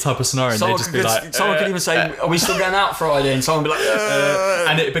in like any type of scenario, and they'd just be like, someone could even say, "Are we still going out Friday?" And someone would be like,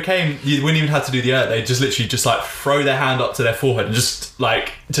 and it became, you wouldn't even have to do the they just literally just like throw their hand up to their forehead and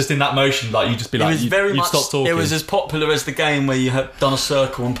just in that motion, like you just be like, you'd stop talking. It was as popular as the game where you had done a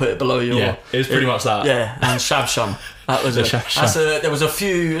circle and put it below your. Yeah, it was pretty much that. Yeah, and Shavsham. That was there was a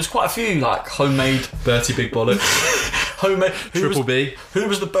few. There was quite a few like homemade. Bertie Big Bollocks. Homemade. Triple B. Who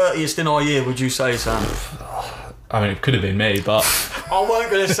was the Bertiest in our year? Would you say, Sam? I mean, it could have been me, but I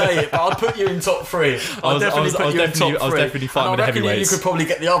weren't going to say it. But I'd put you in top three. I was definitely fighting with the heavyweights. You could probably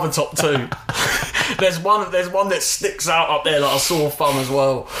get the other top two. There's one that sticks out up there like a sore thumb as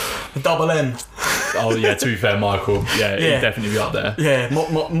well. The double M. Oh yeah, to be fair, Michael. Yeah, he'd definitely be up there. Yeah,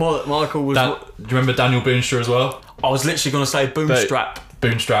 Michael was. Do you remember Daniel Boonstra as well? I was literally going to say Boomstrap.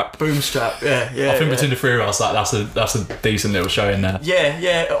 Boomstrap. Yeah. I think between the three of us, like that's a decent little show in there.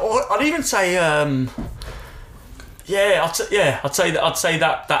 Yeah. Or I'd even say. I'd say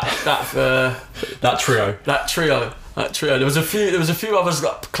that trio. That trio. There was a few others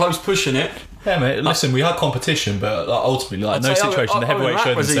close pushing it. Yeah, mate. Listen, we had competition, but ultimately, like no situation, the heavyweight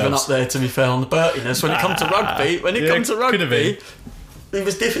showed was themselves. Even up there, to be fair, on the Bertiness. When it comes to rugby, he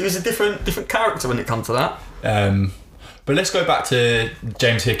was different. He was a different character when it comes to that. But But let's go back to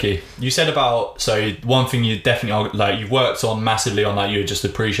James Hickey. You said about, so one thing you definitely, like, you've worked on massively on, like, you're just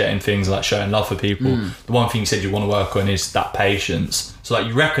appreciating things, like showing love for people. The one thing you said you want to work on is that patience. So, like,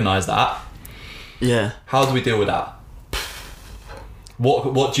 you recognise that. Yeah. How do we deal with that?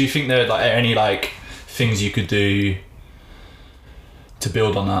 What do you think there are, like, any, like, things you could do to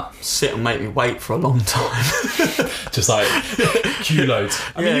build on that? Sit and make me wait for a long time. Just like queue loads.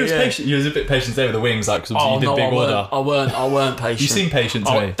 I mean, you was patient. You was a bit patient there with the wings, like, because you did big order. I weren't patient. You seem patient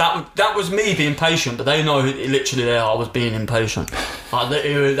to me. That was me being patient, but they know literally there I was being impatient. Like,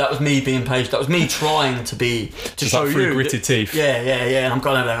 that was me being patient. That was me trying to be to show like through gritted teeth. Yeah. And I'm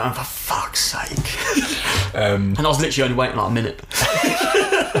going over there going, for fuck's sake. And I was literally only waiting like a minute.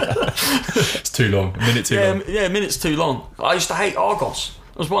 It's too long. A minute too long. Yeah, a minute's too long. I used to hate Argos.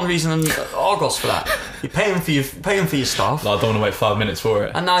 There was one reason Argos for that. You're paying for your stuff. Like, I don't want to wait 5 minutes for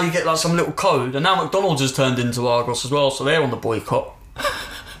it. And now you get like some little code. And now McDonald's has turned into Argos as well, so they're on the boycott.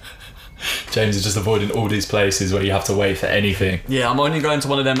 James is just avoiding all these places where you have to wait for anything. Yeah, I'm only going to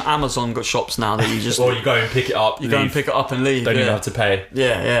one of them Amazon shops now that you just... Or you go and pick it up, go and pick it up and leave. Don't even have to pay.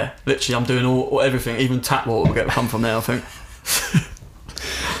 Yeah. Literally, I'm doing all everything. Even tap water will come from there, I think.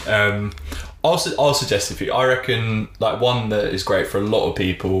 I'll suggest a few. I reckon, like, one that is great for a lot of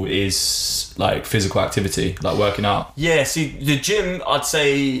people is, like, physical activity, like working out. Yeah, see, the gym, I'd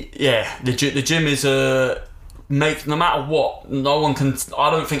say, the gym is no matter what, I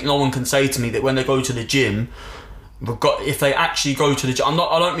don't think no one can say to me that when they go to the gym, if they actually go to the gym,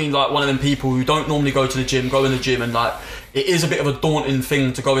 I don't mean like one of them people who don't normally go to the gym, go in the gym, and like, it is a bit of a daunting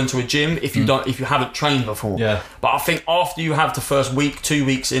thing to go into a gym if you haven't trained before. Yeah. But I think after you have the first week, 2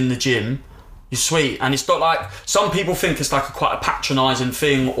 weeks in the gym, you're sweet. And it's not like, some people think it's like quite a patronising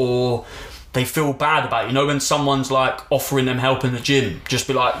thing, or they feel bad about it. You know, when someone's like offering them help in the gym, just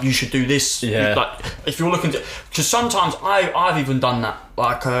be like, you should do this. Yeah. Like, if you're looking to, because sometimes I've even done that.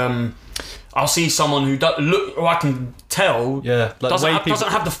 Like, I'll see someone who I can tell doesn't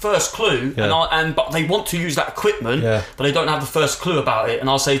have the first clue, but they want to use that equipment, but they don't have the first clue about it. And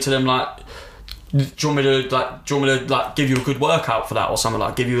I'll say to them, like, do you want me to give you a good workout for that, or something,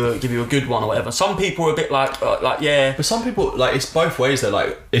 like give you a good one or whatever. Some people are a bit like but some people, like, it's both ways though.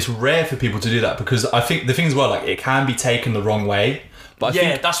 Like, it's rare for people to do that, because I think the thing as well, like, it can be taken the wrong way. But I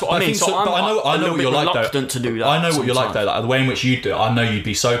think, that's what I mean. So, but I know what you're like though. To do that I know what you're like though. Like, the way in which you do it, I know you'd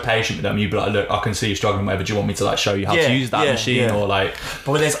be so patient with them. You'd be like, look, I can see you struggling. Whatever. Do you want me to like show you how to use that machine, or like?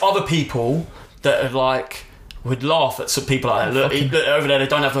 But there's other people that are like, would laugh at some people like that. Look over there, they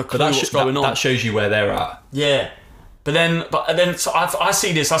don't have a clue what's going on. That shows you where they're at. Yeah, but then so I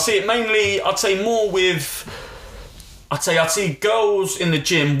see this. I see it mainly. I'd say more with. I'd see girls in the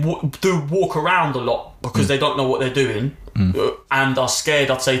gym do walk around a lot because they don't know what they're doing, and are scared,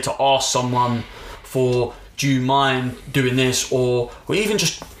 I'd say, to ask someone for, do you mind doing this, or even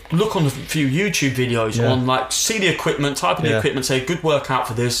just look on a few YouTube videos on, like, see the equipment, type in the equipment, say good workout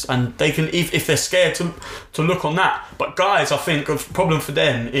for this, and they can, if they're scared, to look on that. But guys, I think a problem for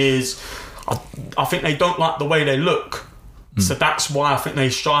them is I think they don't like the way they look, so that's why I think they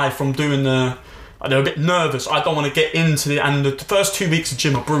shy from doing they're a bit nervous. I don't want to get into it, and the first 2 weeks of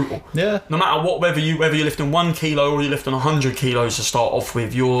gym are brutal. Yeah. No matter what, whether you're lifting 1 kilo or you're lifting 100 kilos to start off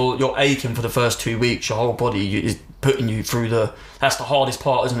with, you're aching for the first 2 weeks. Your whole body is putting you through that's the hardest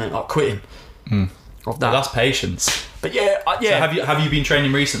part, isn't it? Like quitting. Of that. Well, that's patience. But yeah. So have you been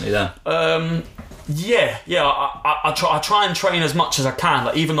training recently then? Yeah. I try and train as much as I can.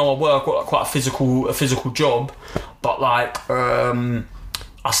 Like, even though I work quite a physical job, but like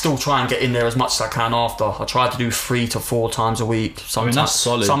I still try and get in there as much as I can after. I try to do 3 to 4 times a week. Sometimes, that's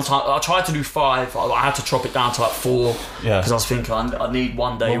solid. Sometimes I try to do 5. I had to chop it down to like 4 because I was thinking I need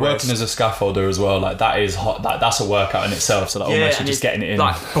 1 day rest. Working as a scaffolder as well, like, that is hot. That's a workout in itself. So, like, almost you're just getting it in.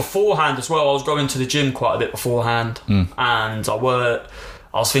 Like, beforehand as well, I was going to the gym quite a bit beforehand, and I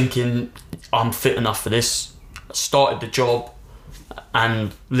was thinking, I'm fit enough for this. I started the job,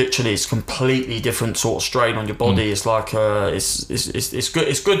 and literally it's completely different sort of strain on your body. It's like it's good.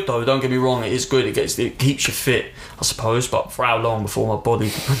 It's good though, don't get me wrong, it is good. It keeps you fit, I suppose, but for how long before my body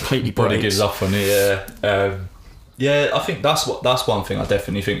completely breaks? Body gives up on it. I think that's one thing I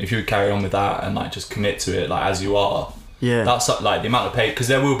definitely think, if you would carry on with that and like just commit to it, like, as you are, that's like the amount of pay, because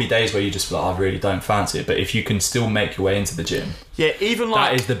there will be days where you just feel like, I really don't fancy it, but if you can still make your way into the gym, even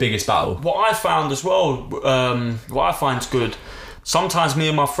like, that is the biggest battle. What I found as well, what I find's good, sometimes me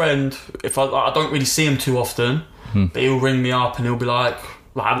and my friend, if I don't really see him too often, but he'll ring me up and he'll be like,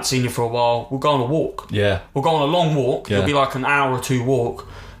 I haven't seen you for a while, we'll go on a walk. We'll go on a long walk. It'll be like an hour or 2 walk,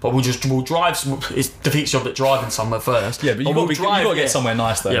 but we'll drive. It defeats the object driving somewhere first. Yeah, but you got to get somewhere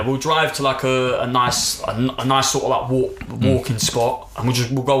nice though. Yeah, we'll drive to like a nice sort of like walking spot, and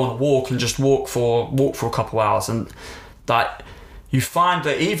we'll go on a walk and just walk for a couple hours, and that. You find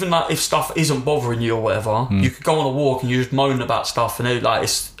that even like if stuff isn't bothering you or whatever, you could go on a walk and you just moan about stuff, and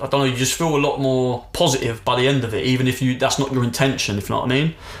it's I don't know, you just feel a lot more positive by the end of it, even if that's not your intention, if you know what I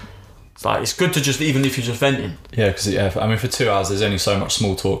mean. It's like it's good to just, even if you're just venting. Yeah, because I mean for 2 hours there's only so much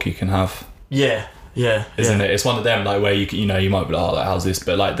small talk you can have. Yeah. Isn't it? It's one of them like where you might be like, oh, like, how's this?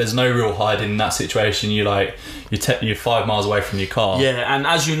 But like, there's no real hiding in that situation. You're 5 miles away from your car. Yeah, and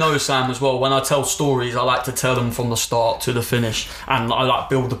as you know, Sam, as well, when I tell stories, I like to tell them from the start to the finish, and I like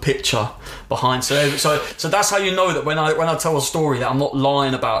build a picture behind. So that's how you know that when I tell a story that I'm not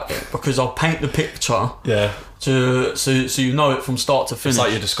lying about it, because I'll paint the picture. Yeah. So you know it from start to finish. It's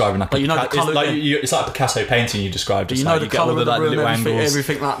like you're describing like you know the colour. It's like a Picasso painting you described. But you know the colour of the room,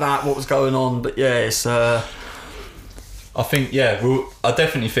 everything like that. What was going on? But yeah, it's. I think I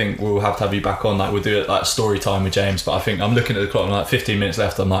definitely think we'll have to have you back on. Like we'll do it like story time with James. But I think I'm looking at the clock and like 15 minutes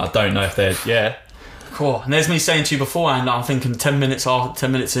left. I'm like, I don't know if they're Cool. And there's me saying to you beforehand. I'm thinking 10 minutes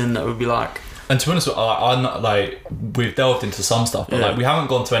in, that would be like. And to be honest, I'm not, like we've delved into some stuff, but like we haven't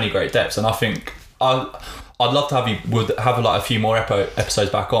gone to any great depths. And I think I'd love to have you. We'll have like a few more episodes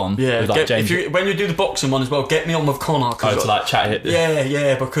back on. Yeah, with, like, James. When you do the boxing one as well, get me on with Connor. To like chat it.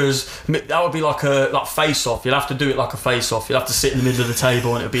 Yeah, because that would be like a face off. You'll have to do it like a face off. You'll have to sit in the middle of the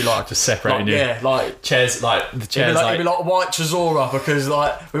table, and it'd be like just separating you. Yeah, like chairs, like the chairs. It'd be like a white Chisora, because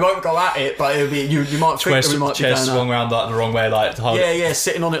like we won't go at it, but it'll be you might think that we might be going swung around like the wrong way, like to hold yeah,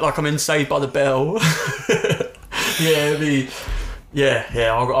 sitting on it like I'm in Saved by the Bell. Yeah, it'd be. Yeah,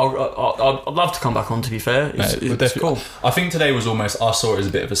 I'd love to come back on, to be fair. It's cool. I think today was almost, I saw it as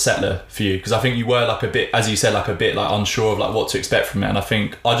a bit of a settler for you, because I think you were like a bit, as you said, like a bit like unsure of like what to expect from it, and I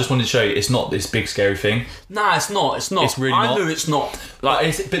think I just wanted to show you it's not this big scary thing. Nah, it's not. It's really not. I knew it's not. But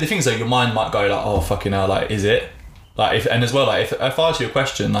the thing is though, your mind might go like, oh fucking hell, like is it? Like and as well, like if I ask you a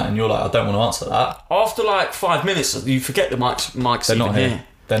question like, and you're like, I don't want to answer that. After like 5 minutes, you forget the mic's They're even not here.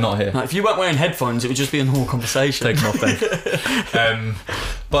 They're not here. Like, if you weren't wearing headphones, it would just be a normal conversation. Take them off then.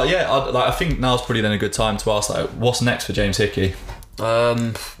 But yeah, I think now's probably then a good time to ask, like, what's next for James Hickey?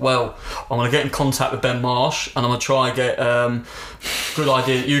 Well, I'm going to get in contact with Ben Marsh, and I'm going to try and get good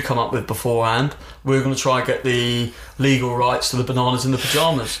idea that you come up with beforehand. We're going to try and get the legal rights to the bananas in the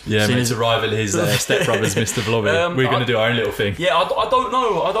pyjamas. Yeah, meant to rival his stepbrother's Mr. Vlobby. We're going to do our own little thing. Yeah, I don't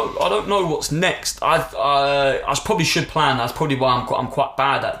know. I don't know what's next. I probably should plan. That's probably why I'm quite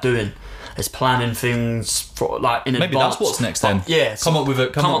bad at doing. Is planning things for like in advance. Maybe that's what's next then. Yeah, come up with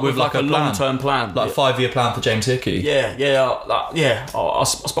like a long-term plan, like 5-year plan for James Hickey. I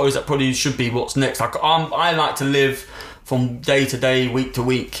suppose that probably should be what's next. Like I like to live from day to day, week to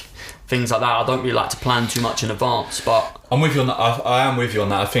week, things like that. I don't really like to plan too much in advance, but I'm with you on that. I am with you on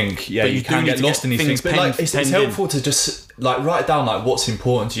that. I think you can get lost in these things, but like it's helpful to just like write down like what's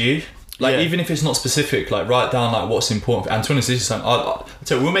important to you. Like even if it's not specific, like write down like what's important. And to be honest, this is something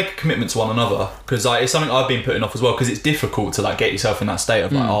so we'll make a commitment to one another, because like it's something I've been putting off as well, because it's difficult to like get yourself in that state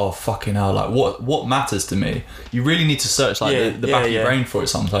of like oh fucking hell, like what matters to me. You really need to search like the back of your brain for it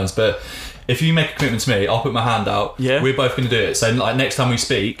sometimes. But if you make a commitment to me, I'll put my hand out. Yeah, we're both going to do it. So like next time we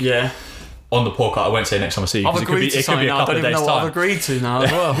speak. Yeah. On the podcast, I won't say next time I see you, because it could be a couple of days' time. I've agreed to now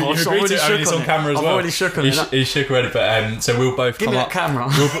as well. You've agreed to it, it's on camera as well. I've already shook on it. He's shook already, but so we'll both come up. Give me that camera.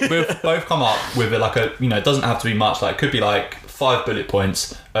 We'll both come up with like a, it doesn't have to be much, like it could be like 5 bullet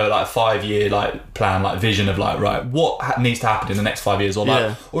points, like a 5-year like plan, like vision of like, right, what needs to happen in the next 5 years, or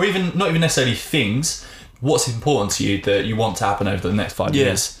like, or even not even necessarily things. What's important to you that you want to happen over the next 5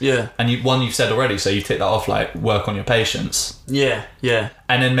 years? Yeah. And you've said already, so you've ticked that off, like work on your patience. Yeah.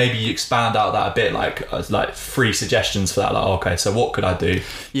 And then maybe you expand out that a bit, like 3 suggestions for that. Like, okay, so what could I do?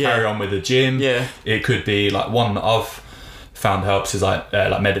 Carry on with the gym. Yeah. It could be like one that I've found helps is like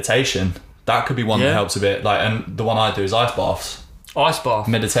meditation. That could be one that helps a bit. Like, and the one I do is ice baths. Ice bath.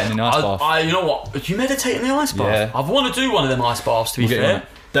 Meditating in the ice bath. You know what? Do you meditate in the ice bath? Yeah. I want to do one of them ice baths, to be fair.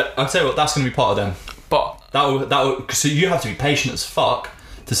 I'll tell you what, that's going to be part of them. But that will, so you have to be patient as fuck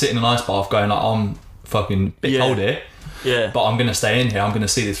to sit in an ice bath going like, I'm fucking bit cold here. Yeah. But I'm going to stay in here. I'm going to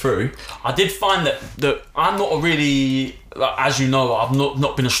see this through. I did find that I'm not a really, like, as you know, I've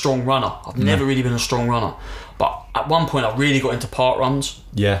not been a strong runner. I've never really been a strong runner. But at one point I really got into park runs.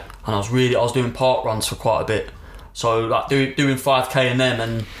 Yeah. And I was doing park runs for quite a bit. So like doing 5k in them,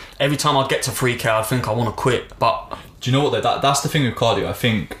 and every time I'd get to 3k I'd think I want to quit. But do you know what though? That's the thing with cardio. I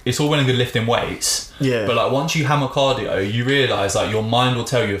think it's all well and good lifting weights. Yeah. But like once you hammer cardio, you realise like your mind will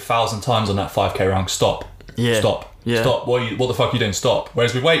tell you 1,000 times on that 5k run, stop. Yeah. Stop. Yeah. Stop. What the fuck are you doing? Stop.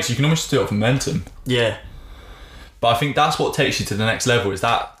 Whereas with weights, you can almost do it off momentum. Yeah. But I think that's what takes you to the next level. Is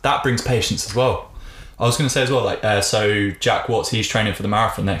that brings patience as well. I was going to say as well, like, so Jack Watts, he's training for the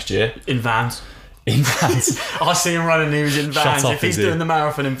marathon next year. In Vans. In Vans. I see him running, he was in Vans. Up, if he's doing the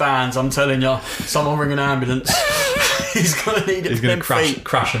marathon in Vans, I'm telling you, someone ring an ambulance. He's going to need it. He's going to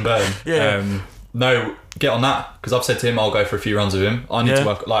crash and burn. Yeah. No, get on that. Because I've said to him, I'll go for a few runs with him. I need to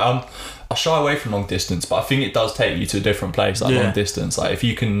work. Like, I shy away from long distance, but I think it does take you to a different place, like long distance. Like, if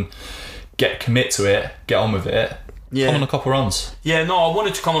you can commit to it, get on with it. Yeah. Come on a couple runs. Yeah, no, I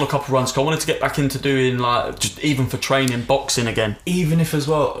wanted to come on a couple runs because I wanted to get back into doing, like, just even for training, boxing again. Even if as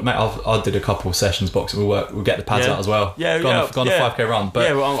well, mate, I did a couple of sessions boxing. We'll get the pads out as well. Yeah, go on a 5k run. But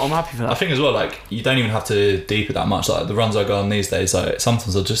yeah, well, I'm happy for that. I think as well, like, you don't even have to deep it that much. Like, the runs I go on these days, like,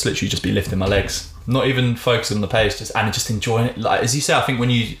 sometimes I'll just literally just be lifting my legs, not even focusing on the pace, just enjoying it. Like, as you say, I think when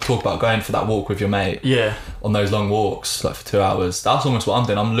you talk about going for that walk with your mate, on those long walks, like for 2 hours, that's almost what I'm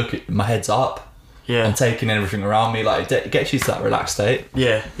doing. I'm looking, my head's up. Yeah. And taking everything around me, like, it gets you to that relaxed state.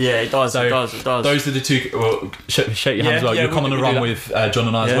 Yeah, it does. So it does. Those are the two. Well, shake your hands as well. You're coming on a run with John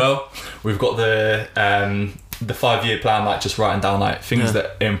and I as well. We've got the 5-year plan, like, just writing down like things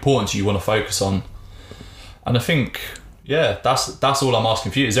that are important to you, want to focus on. And I think, that's all I'm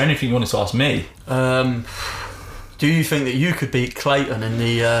asking for you. Is there anything you wanted to ask me? Do you think that you could beat Clayton in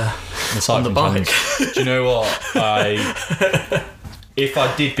the on the bike? Do you know what? If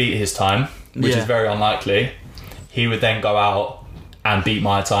I did beat his time, which is very unlikely, he would then go out and beat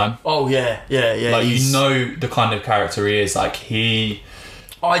my time. Oh yeah. Like, you know the kind of character he is. Like, you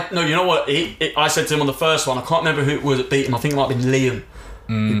know what? I said to him on the first one, I can't remember who it was that beat him. I think it might have been Liam.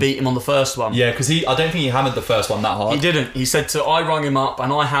 Who beat him on the first one. Yeah, because I don't think he hammered the first one that hard. He didn't. He said I rung him up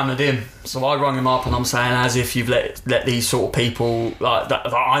and I hammered him. So I rung him up and I'm saying, as if you've let these sort of people like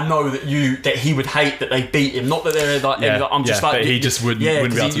that. I know that he would hate that they beat him. Not that they're like. I'm just like. But he just wouldn't be able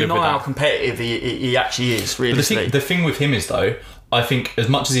to live with that. You know how competitive he actually is. Realistically, the thing with him is though, I think as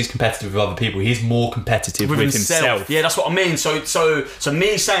much as he's competitive with other people, he's more competitive with himself. Yeah, that's what I mean. So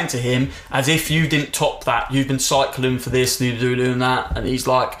me saying to him, as if you didn't top that, you've been cycling for this, you're doing that, and he's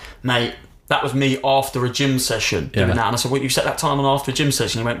like, mate, that was me after a gym session doing that. And I said, well, you set that time on after a gym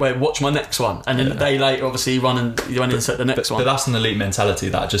session. He went, wait, watch my next one. And then a day later, obviously, he went and set the next one. But that's an elite mentality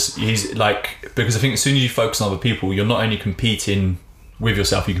that he's like, because I think as soon as you focus on other people, you're not only competing with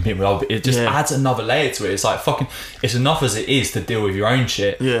yourself, you compete with other. It just adds another layer to it. It's like it's enough as it is to deal with your own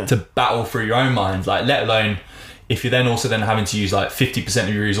shit, to battle through your own mind. Like, let alone if you're then also having to use like 50%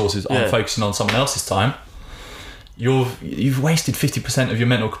 of your resources on focusing on someone else's time. You've wasted 50% of your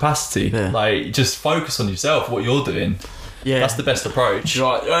mental capacity. Like, just focus on yourself, what you're doing. That's the best approach.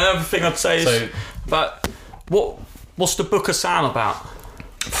 Right. Another thing I'd say is, but what's the Book of Sam about?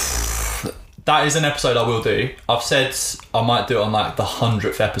 That is an episode I will do. I've said I might do it on like the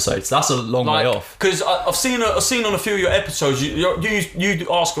 100th episode. So that's a long way off. Because I've seen on a few of your episodes, you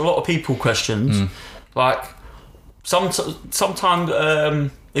ask a lot of people questions. Like, sometimes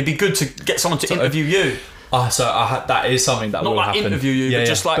it'd be good to get someone to interview you. That is something that will happen. Not like interview you, but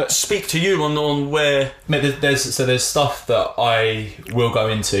just speak to you on where. Mate, there's stuff that I will go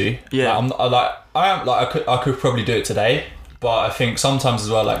into. Yeah. I could probably do it today. But I think sometimes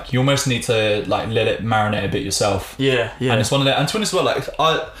as well, like, you almost need to like let it marinate a bit yourself. Yeah. And it's one of the, and to be honest, well, like,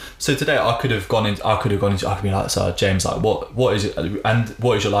 so today I could be like, so James, like, what is it, and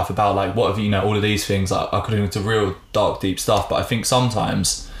what is your life about? Like, what have you know, all of these things. Like, I could go into real dark, deep stuff. But I think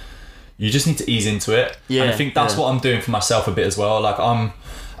sometimes you just need to ease into it. Yeah. And I think that's what I'm doing for myself a bit as well. Like,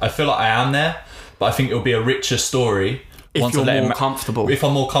 I feel like I am there, but I think it'll be a richer story. If you're more comfortable. If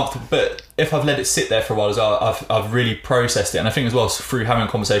I'm more comfortable. But if I've let it sit there for a while as well, I've really processed it. And I think as well, through having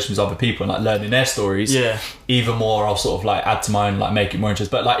conversations with other people and like learning their stories, even more I'll sort of like add to mine, like make it more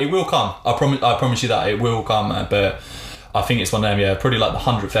interesting. But like, it will come. I promise you that it will come. But I think it's one of them, probably like the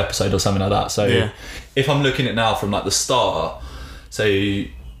 100th episode or something like that. So if I'm looking at now from like the start, so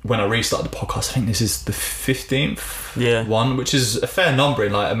when I restarted the podcast, I think this is the 15th one, which is a fair number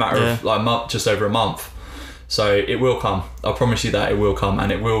in like a matter of like just over a month. So it will come. I promise you that it will come,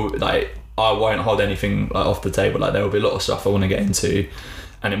 and it will, like, I won't hold anything like off the table. Like, there will be a lot of stuff I want to get into,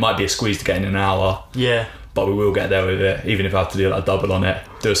 and it might be a squeeze to get in an hour. Yeah. But we will get there with it, even if I have to do like a double on it.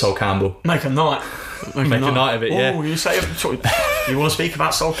 Do a Sol Campbell. Make a night. Make a night of it. Yeah. Oh, you say you want to speak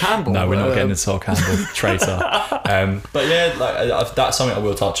about Sol Campbell? No, we're not getting into Sol Campbell, traitor. But yeah, like that's something I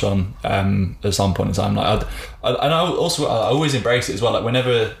will touch on at some point in time. Like, And I always embrace it as well. Like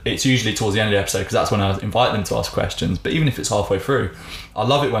whenever it's usually towards the end of the episode, because that's when I invite them to ask questions. But even if it's halfway through, I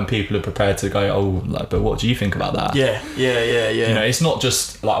love it when people are prepared to go, oh, like, but what do you think about that? Yeah. You know, it's not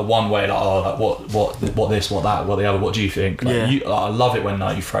just like a one way, like, oh, like what this, what that, what the other. What do you think? Like, I love it when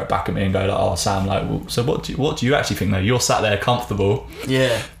like, you throw it back at me and go, like, oh, Sam, like, well, so what do you actually think? Though you're sat there comfortable.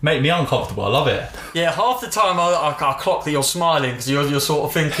 Yeah. Make me uncomfortable. I love it. Yeah. Half the time I clock that you're smiling because you're sort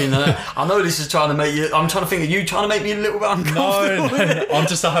of thinking, I know this is trying to make you. I'm trying to think, are you trying to make me a little bit uncomfortable? No. I'm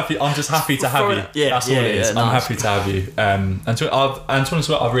just happy to have you. Yeah, that's all it is. I'm happy to have you. And to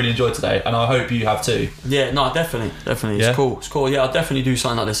honest, I've really enjoyed today, and I hope you have too. Yeah, no, definitely. Yeah. It's cool. Yeah, I'll definitely do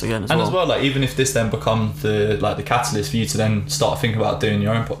something like this again as well. Like even if this then becomes the catalyst for you to then start thinking about doing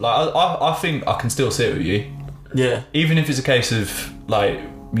your own like I think I can still sit with you. Yeah. Even if it's a case of like,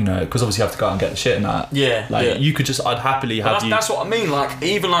 you know, because obviously you have to go out and get the shit and that. Yeah. Like you could I'd happily have you. That's what I mean. Like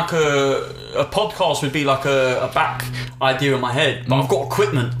even like a podcast would be like a back idea in my head, but I've got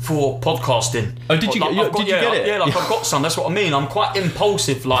equipment for podcasting. Oh, did you get it? Yeah, like I've got some. That's what I mean. I'm quite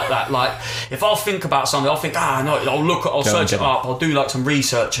impulsive like that. Like if I'll think about something, I'll think, no, I'll search it up. I'll do like some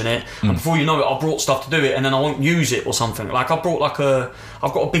research in it, and before you know it, I've brought stuff to do it, and then I won't use it or something. Like I've got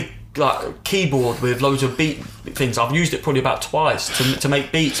a big like keyboard with loads of beat things. I've used it probably about twice to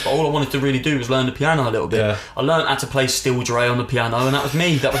make beats, but all I wanted to really do was learn the piano a little bit. Yeah. I learned how to play Steel Dre on the piano, and that was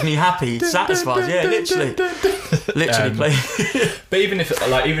me happy, satisfied. Yeah, literally play. But even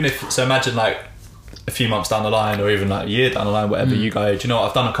if so imagine like a few months down the line, or even like a year down the line, whatever, you go, do you know what,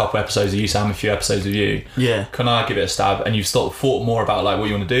 I've done a couple episodes of you, Sam, a few episodes of you. Yeah. Can I give it a stab? And you've sort of thought more about like what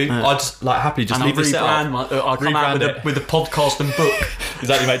you want to do. I just like happily just leave this setup. I come out with a podcast and book.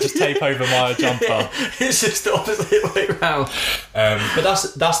 Exactly, mate. Just tape over my jumper. Yeah, it's just the opposite way around. But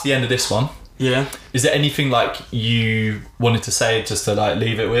that's the end of this one. Yeah. Is there anything like you wanted to say just to like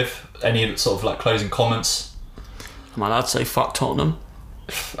leave it with? Any sort of like closing comments? Am I allowed to say fuck Tottenham?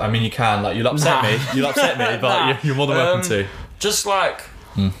 I mean, you can. Like, you'll upset me. You'll upset me, but you're more than welcome to. Just like,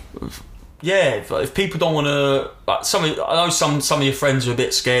 yeah. If people don't want to, like, I know some of your friends are a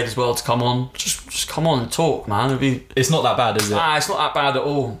bit scared as well to come on. Just come on and talk, man. It's not that bad, is it? It's not that bad at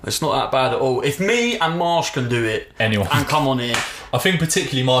all. It's not that bad at all. If me and Marsh can do it, anyone and come on here. I think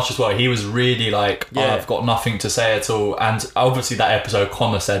particularly Marsh as well. He was really like, I've got nothing to say at all. And obviously that episode,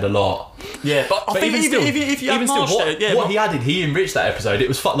 Connor said a lot. Yeah, but I think if you what he added, he enriched that episode. It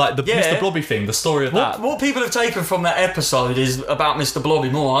was fun, like the Mr. Blobby thing, the story of that. What people have taken from that episode is about Mr. Blobby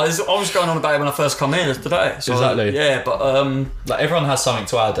more. I was going on about it when I first come in today. So, exactly. Yeah, but like everyone has something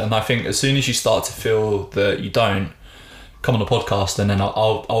to add, and I think as soon as you start to feel that you don't, come on the podcast, and then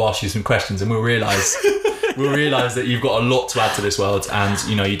I'll ask you some questions, and we'll realise that you've got a lot to add to this world, and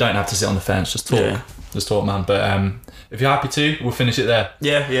you know you don't have to sit on the fence. Just talk, man. But if you're happy to, we'll finish it there.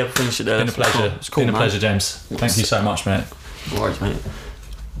 Yeah, we'll finish it there. It's been a pleasure. It's cool, James. Thank you so much, mate. No worries, mate.